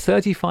shoots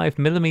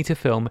 35mm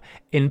film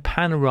in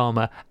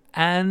panorama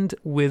and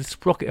with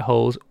sprocket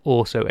holes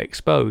also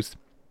exposed.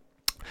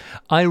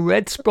 I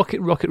read Sprocket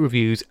Rocket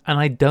reviews and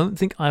I don't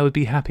think I would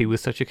be happy with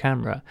such a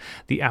camera.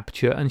 The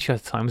aperture and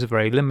shutter times are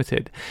very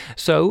limited.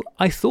 So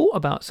I thought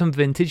about some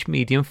vintage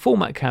medium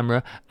format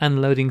camera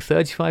and loading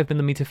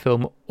 35mm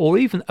film or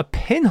even a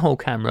pinhole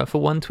camera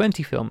for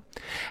 120 film.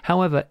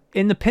 However,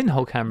 in the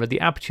pinhole camera the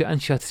aperture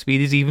and shutter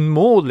speed is even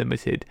more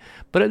limited,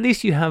 but at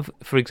least you have,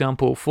 for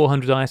example,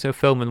 400 ISO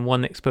film and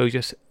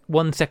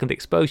 1 second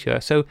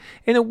exposure, so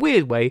in a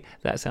weird way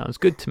that sounds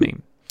good to me.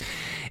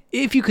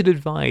 If you could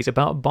advise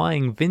about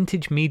buying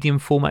vintage medium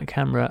format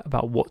camera,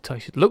 about what I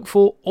should look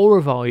for or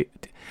avoid,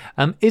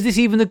 is this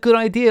even a good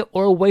idea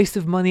or a waste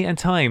of money and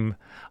time?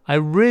 I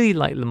really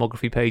like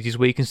lomography pages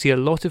where you can see a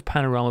lot of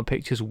panorama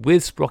pictures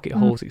with sprocket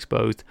holes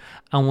exposed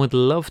and would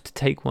love to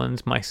take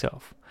ones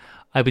myself.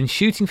 I've been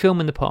shooting film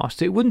in the past,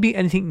 so it wouldn't be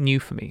anything new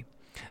for me.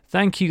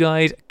 Thank you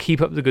guys,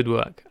 keep up the good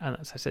work." And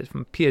as I said,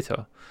 from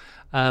Pietro.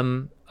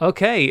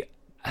 Okay.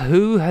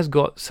 Who has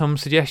got some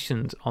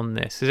suggestions on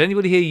this? Has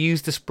anybody here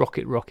used the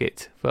Sprocket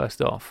Rocket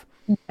first off?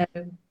 I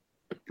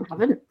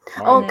haven't.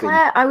 Oh,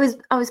 Claire, I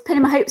was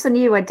pinning my hopes on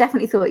you. I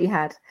definitely thought you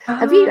had.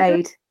 Have you,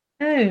 Aid?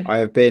 No. I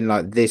have been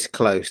like this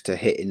close to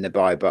hitting the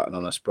buy button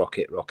on a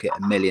Sprocket Rocket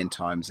a million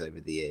times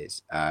over the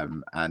years,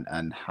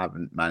 and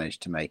haven't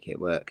managed to make it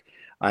work.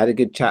 I had a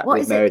good chat What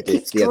with is it that Meredith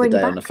keeps the other drawing day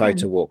you on a back then?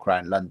 photo walk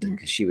around London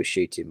because she was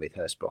shooting with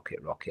her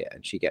Sprocket Rocket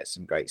and she gets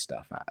some great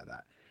stuff out of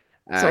that.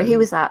 Sorry, who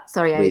was that?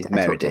 Sorry, Aid. With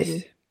I talked over you.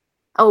 Meredith,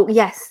 Oh,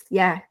 yes.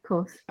 Yeah, of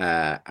course.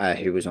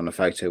 who was on a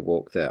photo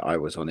walk that I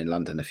was on in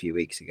London a few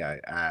weeks ago,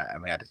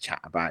 and we had a chat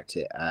about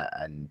it.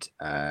 And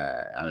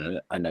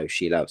I know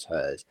she loves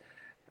hers,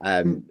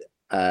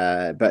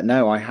 but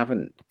no, I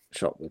haven't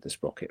shot with the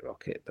Sprocket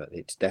Rocket, but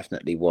it's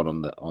definitely one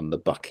on the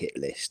bucket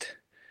list.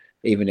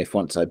 Even if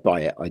once I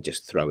buy it, I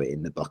just throw it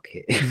in the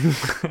bucket.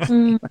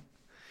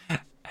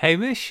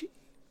 Hamish,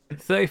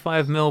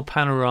 35mm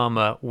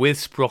panorama with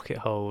sprocket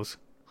holes.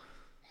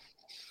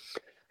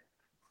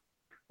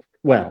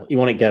 Well, you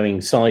want it going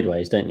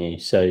sideways, don't you?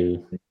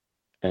 So,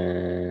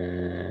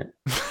 I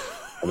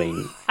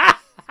mean, I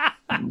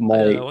don't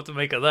know what to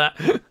make of that.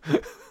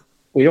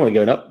 we don't want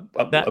it going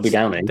up,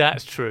 down.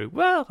 That's true.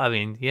 Well, I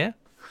mean, yeah.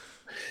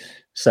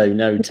 So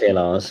no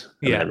TLRs.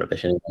 Yeah. They're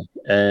rubbish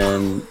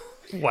anyway.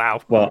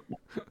 Wow. Well,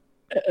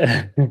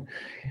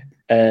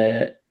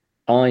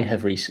 I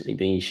have recently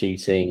been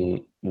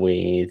shooting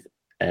with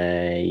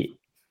a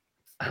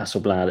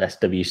Hasselblad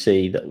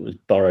SWC that was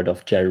borrowed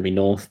off Jeremy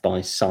North by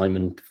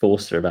Simon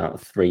Forster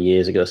about 3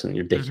 years ago, something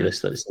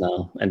ridiculous that it's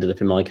now ended up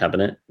in my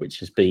cabinet, which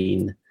has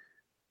been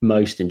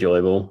most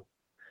enjoyable.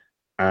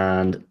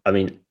 And I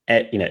mean,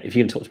 if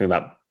you can talk to me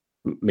about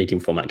medium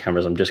format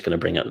cameras, I'm just going to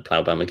bring up the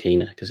Plowbow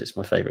Makina because it's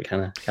my favorite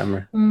camera.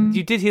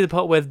 You did hear the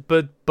part where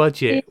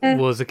budget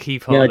was a key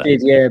part. Yeah, I of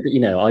did. Yeah,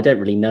 but I don't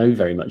really know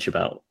very much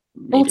about.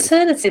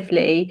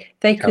 Alternatively,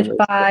 they could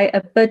buy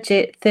a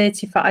budget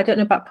 35. I don't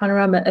know about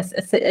panorama.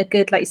 A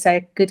good, like you say,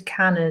 a good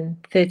Canon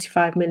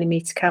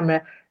 35mm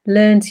camera.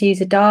 Learn to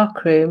use a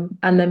darkroom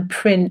and then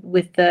print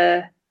with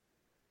the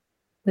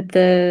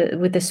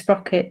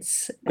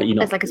sprockets. But you're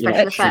not, It's like a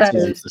special effect.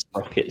 The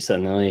sprockets,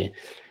 then, are you?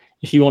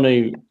 If you want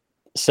to,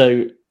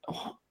 so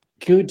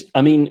good.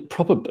 I mean,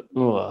 proper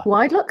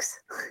Wide looks.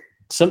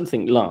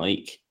 something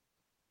like,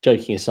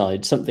 joking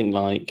aside, something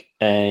like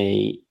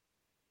a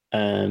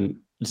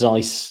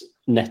Zeiss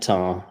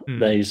Netar.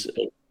 Those.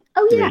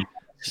 Oh yeah.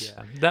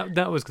 Yeah,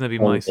 that was going to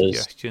be my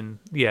suggestion.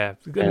 Yeah.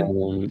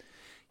 Or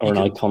an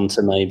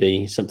Iconta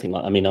maybe, something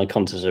like. I mean,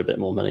 Icontas are a bit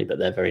more money, but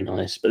they're very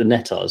nice. But the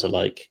Netars are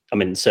like. I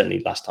mean, certainly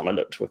last time I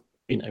looked, were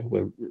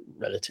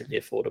relatively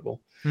affordable.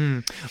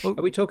 Well,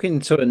 Are we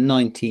talking sort of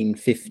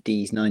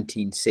 1950s,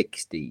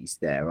 1960s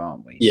there,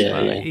 aren't we?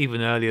 Yeah,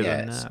 even earlier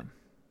than that.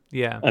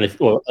 Yeah. And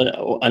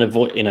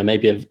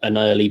maybe an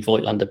early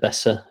Voigtlander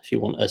Besser if you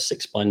want a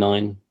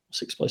 6x9,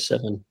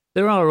 6x7.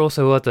 There are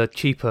also other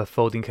cheaper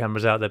folding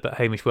cameras out there, but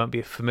Hamish won't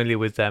be familiar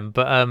with them.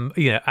 But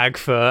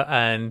Agfa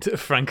and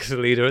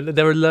Frank-Salida,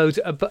 there are loads.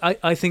 But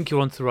I think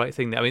you're onto the right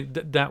thing there. I mean,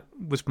 that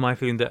was my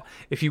feeling, that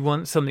if you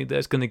want something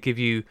that's going to give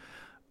you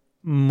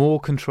more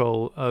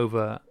control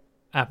over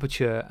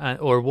aperture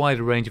or a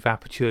wider range of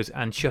apertures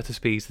and shutter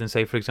speeds than,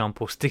 say, for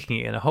example, sticking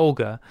it in a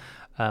Holga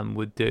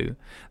would do,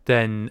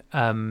 then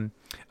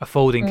a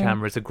folding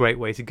camera is a great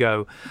way to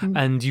go.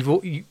 And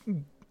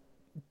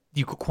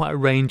you've got quite a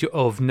range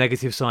of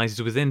negative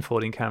sizes within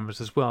folding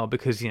cameras as well,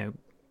 because there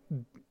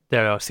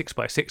are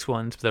 6x6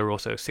 ones, but there are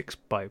also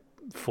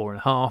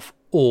 6x4.5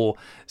 or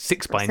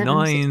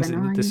 6x9s,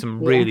 and there's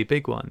some really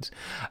big ones.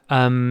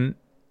 The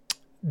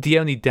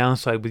only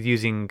downside with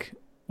using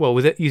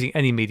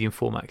any medium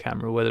format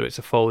camera, whether it's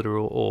a folder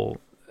or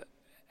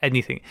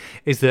anything,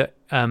 is that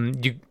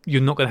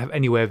you're not going to have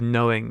any way of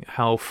knowing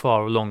how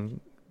far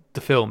along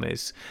the film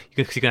is,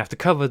 because you're going to have to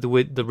cover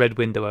the red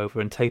window over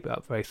and tape it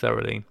up very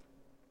thoroughly,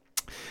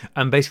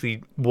 and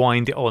basically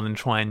wind it on and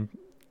try and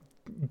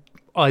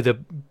either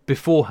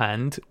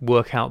beforehand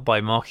work out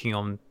by marking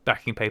on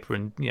backing paper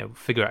and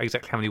figure out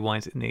exactly how many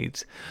winds it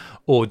needs,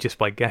 or just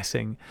by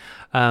guessing.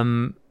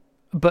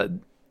 But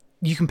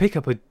you can pick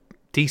up a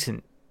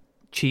decent,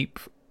 cheap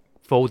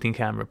folding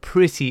camera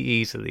pretty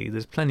easily.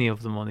 There's plenty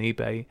of them on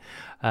eBay.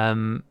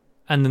 And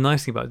the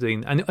nice thing about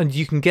doing, and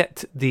you can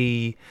get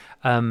the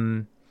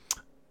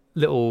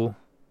little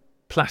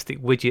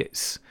plastic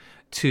widgets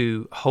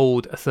to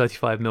hold a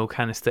 35mm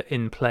canister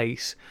in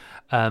place.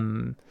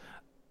 Again,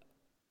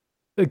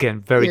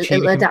 very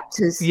cheap. Little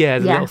adapters. The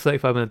little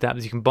 35mm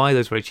adapters. You can buy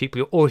those very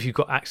cheaply, or if you've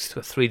got access to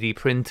a 3D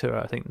printer,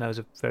 I think those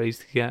are very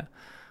easy to get.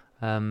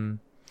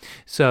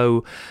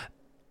 So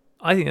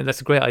I think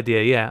that's a great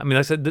idea. Yeah, I mean, like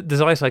I said, the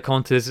Zeiss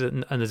Icontas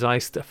and the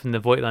Zeiss stuff and the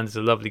Voigtlanders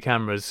are lovely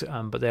cameras,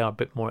 but they are a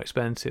bit more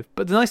expensive.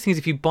 But the nice thing is,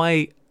 if you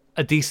buy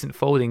a decent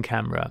folding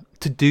camera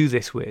to do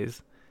this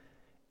with,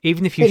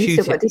 even if you shoot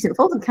still got a decent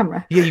folding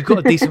camera. Yeah, you've got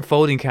a decent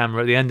folding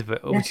camera at the end of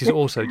it, which is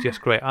also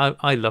just great.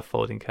 I love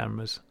folding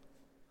cameras.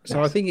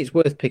 So I think it's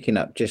worth picking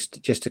up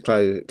just to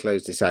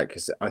close this out,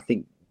 because I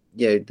think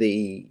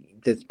the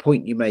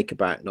point you make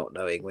about not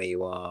knowing where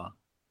you are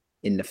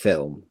in the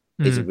film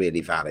is a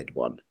really valid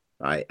one,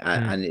 right?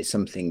 And it's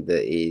something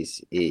that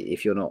is,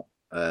 if you're not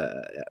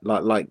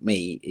like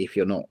me, if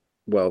you're not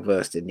well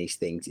versed in these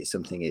things, it's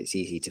something it's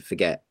easy to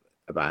forget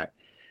about.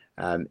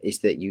 Is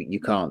that you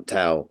can't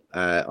tell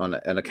on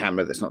a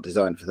camera that's not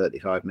designed for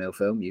 35mm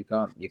film, you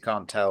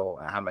can't tell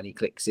how many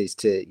clicks is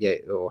to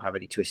or how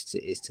many twists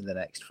it is to the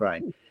next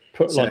frame.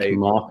 Put like a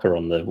marker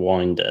on the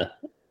winder,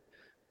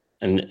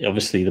 and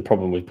obviously the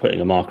problem with putting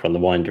a marker on the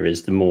winder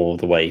is the more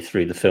the way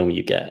through the film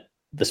you get,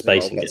 the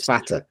spacing gets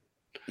fatter.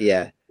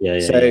 Yeah.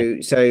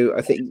 So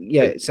I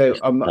think So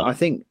I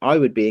think I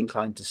would be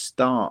inclined to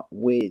start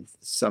with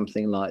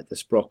something like the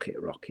Sprocket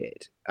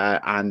Rocket,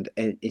 and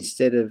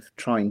instead of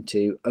trying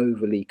to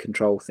overly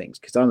control things,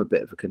 because I'm a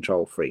bit of a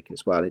control freak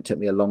as well. It took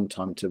me a long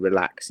time to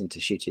relax into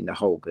shooting the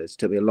Holgas. It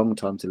took me a long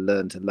time to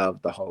learn to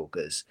love the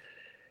Holgas.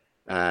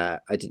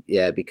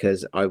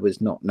 Because I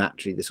was not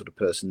naturally the sort of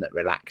person that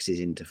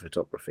relaxes into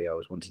photography. I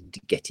was wanting to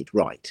get it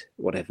right,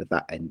 whatever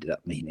that ended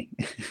up meaning.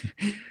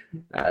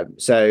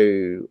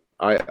 So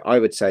I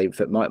would say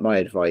that my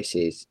advice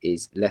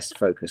is less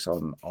focus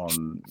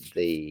on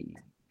the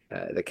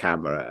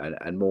camera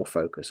and more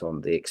focus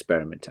on the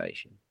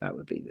experimentation. That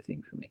would be the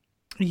thing for me.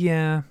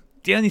 Yeah.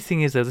 The only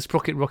thing is, though, the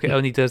Sprocket Rocket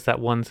only does that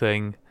one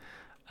thing.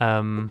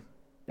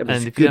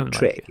 It's a good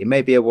trick. It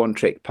may be a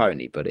one-trick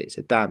pony, but it's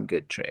a damn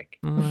good trick.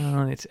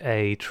 Well, it's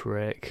a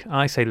trick.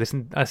 I say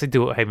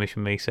do what Hamish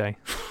and me say.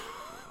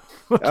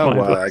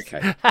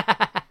 Okay.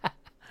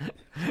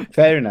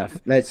 Fair enough.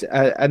 Let's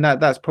and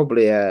that's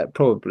probably a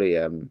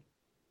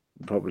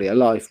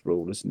life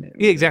rule, isn't it?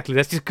 Yeah, exactly.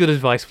 That's just good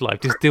advice for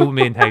life. Just do what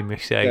me and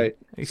Hamish say.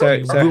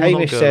 So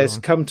Hamish says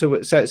come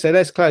to. So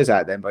let's close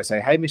out then by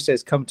saying Hamish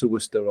says come to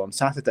Worcester on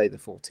Saturday the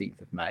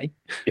 14th of May.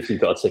 If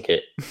you've got a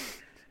ticket.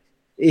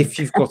 If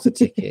you've got a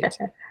ticket.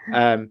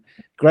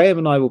 Graham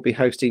and I will be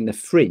hosting the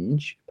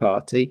Fringe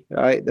party,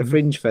 right? The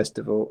Fringe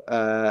Festival,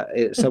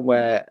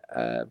 somewhere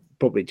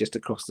probably just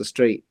across the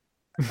street.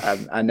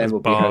 And then we'll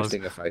be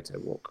hosting a photo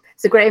walk.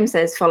 So Graham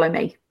says, follow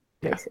me,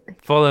 basically.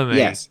 Follow me.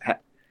 Yes.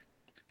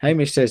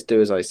 Hamish says, do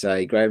as I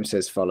say. Graham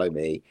says, follow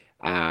me.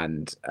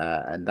 And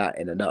that,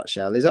 in a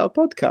nutshell, is our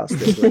podcast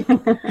this week.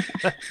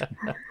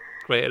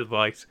 Great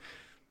advice.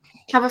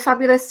 Have a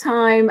fabulous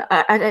time.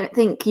 I don't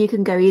think you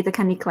can go either,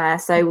 can you, Claire?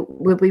 So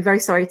we'll be very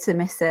sorry to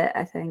miss it,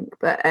 I think.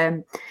 But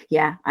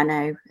yeah, I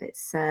know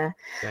it's and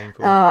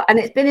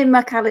it's been in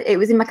my calendar. It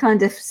was in my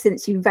calendar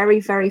since you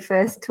very, very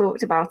first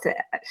talked about it.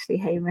 Actually,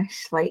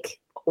 Hamish, like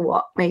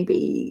what,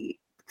 maybe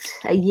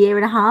a year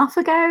and a half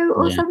ago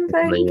or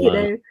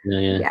something.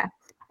 Yeah.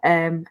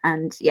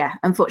 And yeah,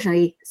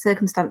 unfortunately,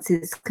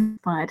 circumstances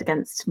conspired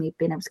against me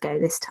being able to go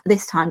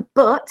this time.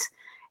 But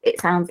it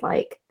sounds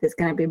like there's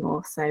going to be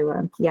more.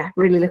 So yeah,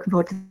 really looking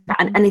forward to that.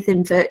 And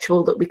anything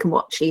virtual that we can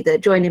watch, either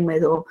join in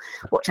with or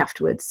watch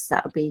afterwards,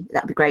 that'd be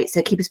great.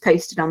 So keep us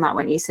posted on that,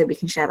 won't you? So we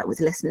can share that with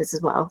the listeners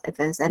as well, if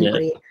there's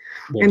anybody.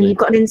 And you've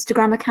got an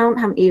Instagram account,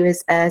 haven't you?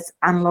 As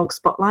Analog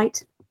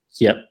Spotlight.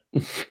 Yep.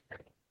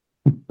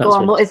 Go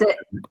on. What is it?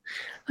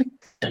 I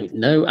don't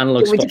know.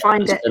 Analog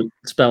Spotlight.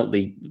 Spelled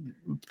the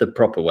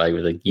proper way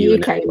with a U.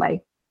 UK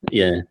way.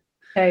 Yeah.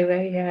 UK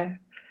way. Yeah.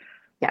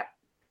 Yeah.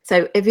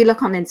 So if you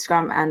look on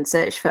Instagram and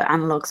search for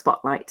Analog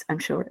Spotlight, I'm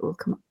sure it will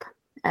come up.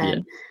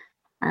 And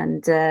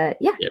be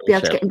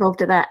able to get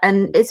involved with that.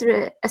 And is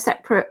there a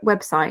separate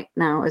website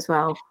now as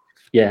well?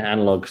 Yeah,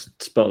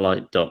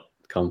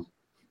 analogspotlight.com.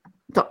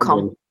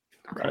 .com.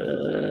 Okay.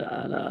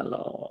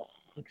 Analog.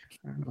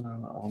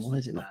 Why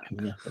is it not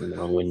coming up in the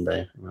wrong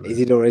window? Is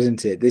it or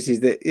isn't it? This is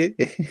the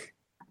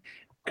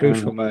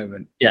crucial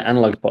moment. Yeah,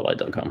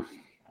 analogspotlight.com.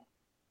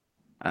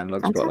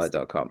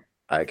 Analogspotlight.com.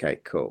 Okay,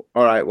 cool.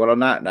 All right. Well, on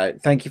that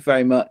note, thank you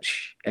very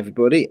much,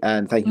 everybody,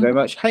 and thank you very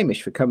much,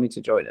 Hamish, for coming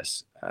to join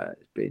us.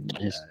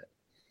 It's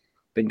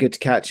been good to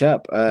catch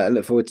up. I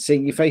look forward to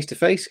seeing you face to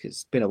face, because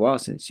it's been a while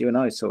since you and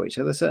I saw each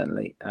other,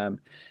 certainly.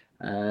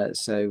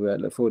 So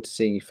look forward to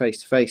seeing you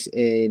face to face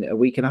in a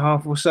week and a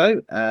half or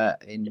so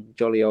in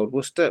jolly old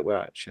Worcester. We're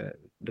actually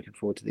looking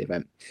forward to the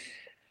event.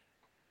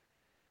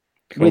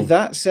 Cool. With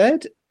that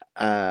said,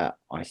 I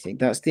think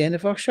that's the end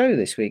of our show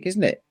this week,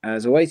 isn't it?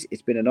 As always,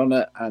 it's been an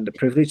honour and a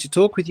privilege to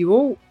talk with you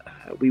all.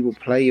 We will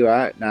play you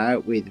out now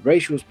with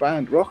Rachel's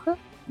band Rocker.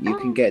 You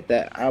can get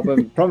their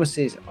album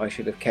Promises I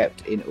Should Have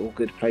Kept in all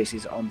good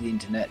places on the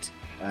internet.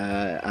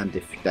 And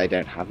if they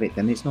don't have it,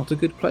 then it's not a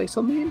good place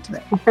on the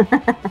internet.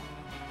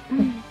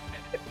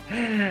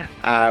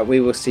 We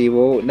will see you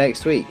all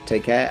next week.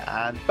 Take care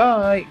and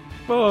bye.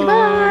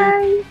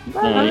 Bye.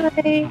 Bye.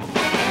 Bye.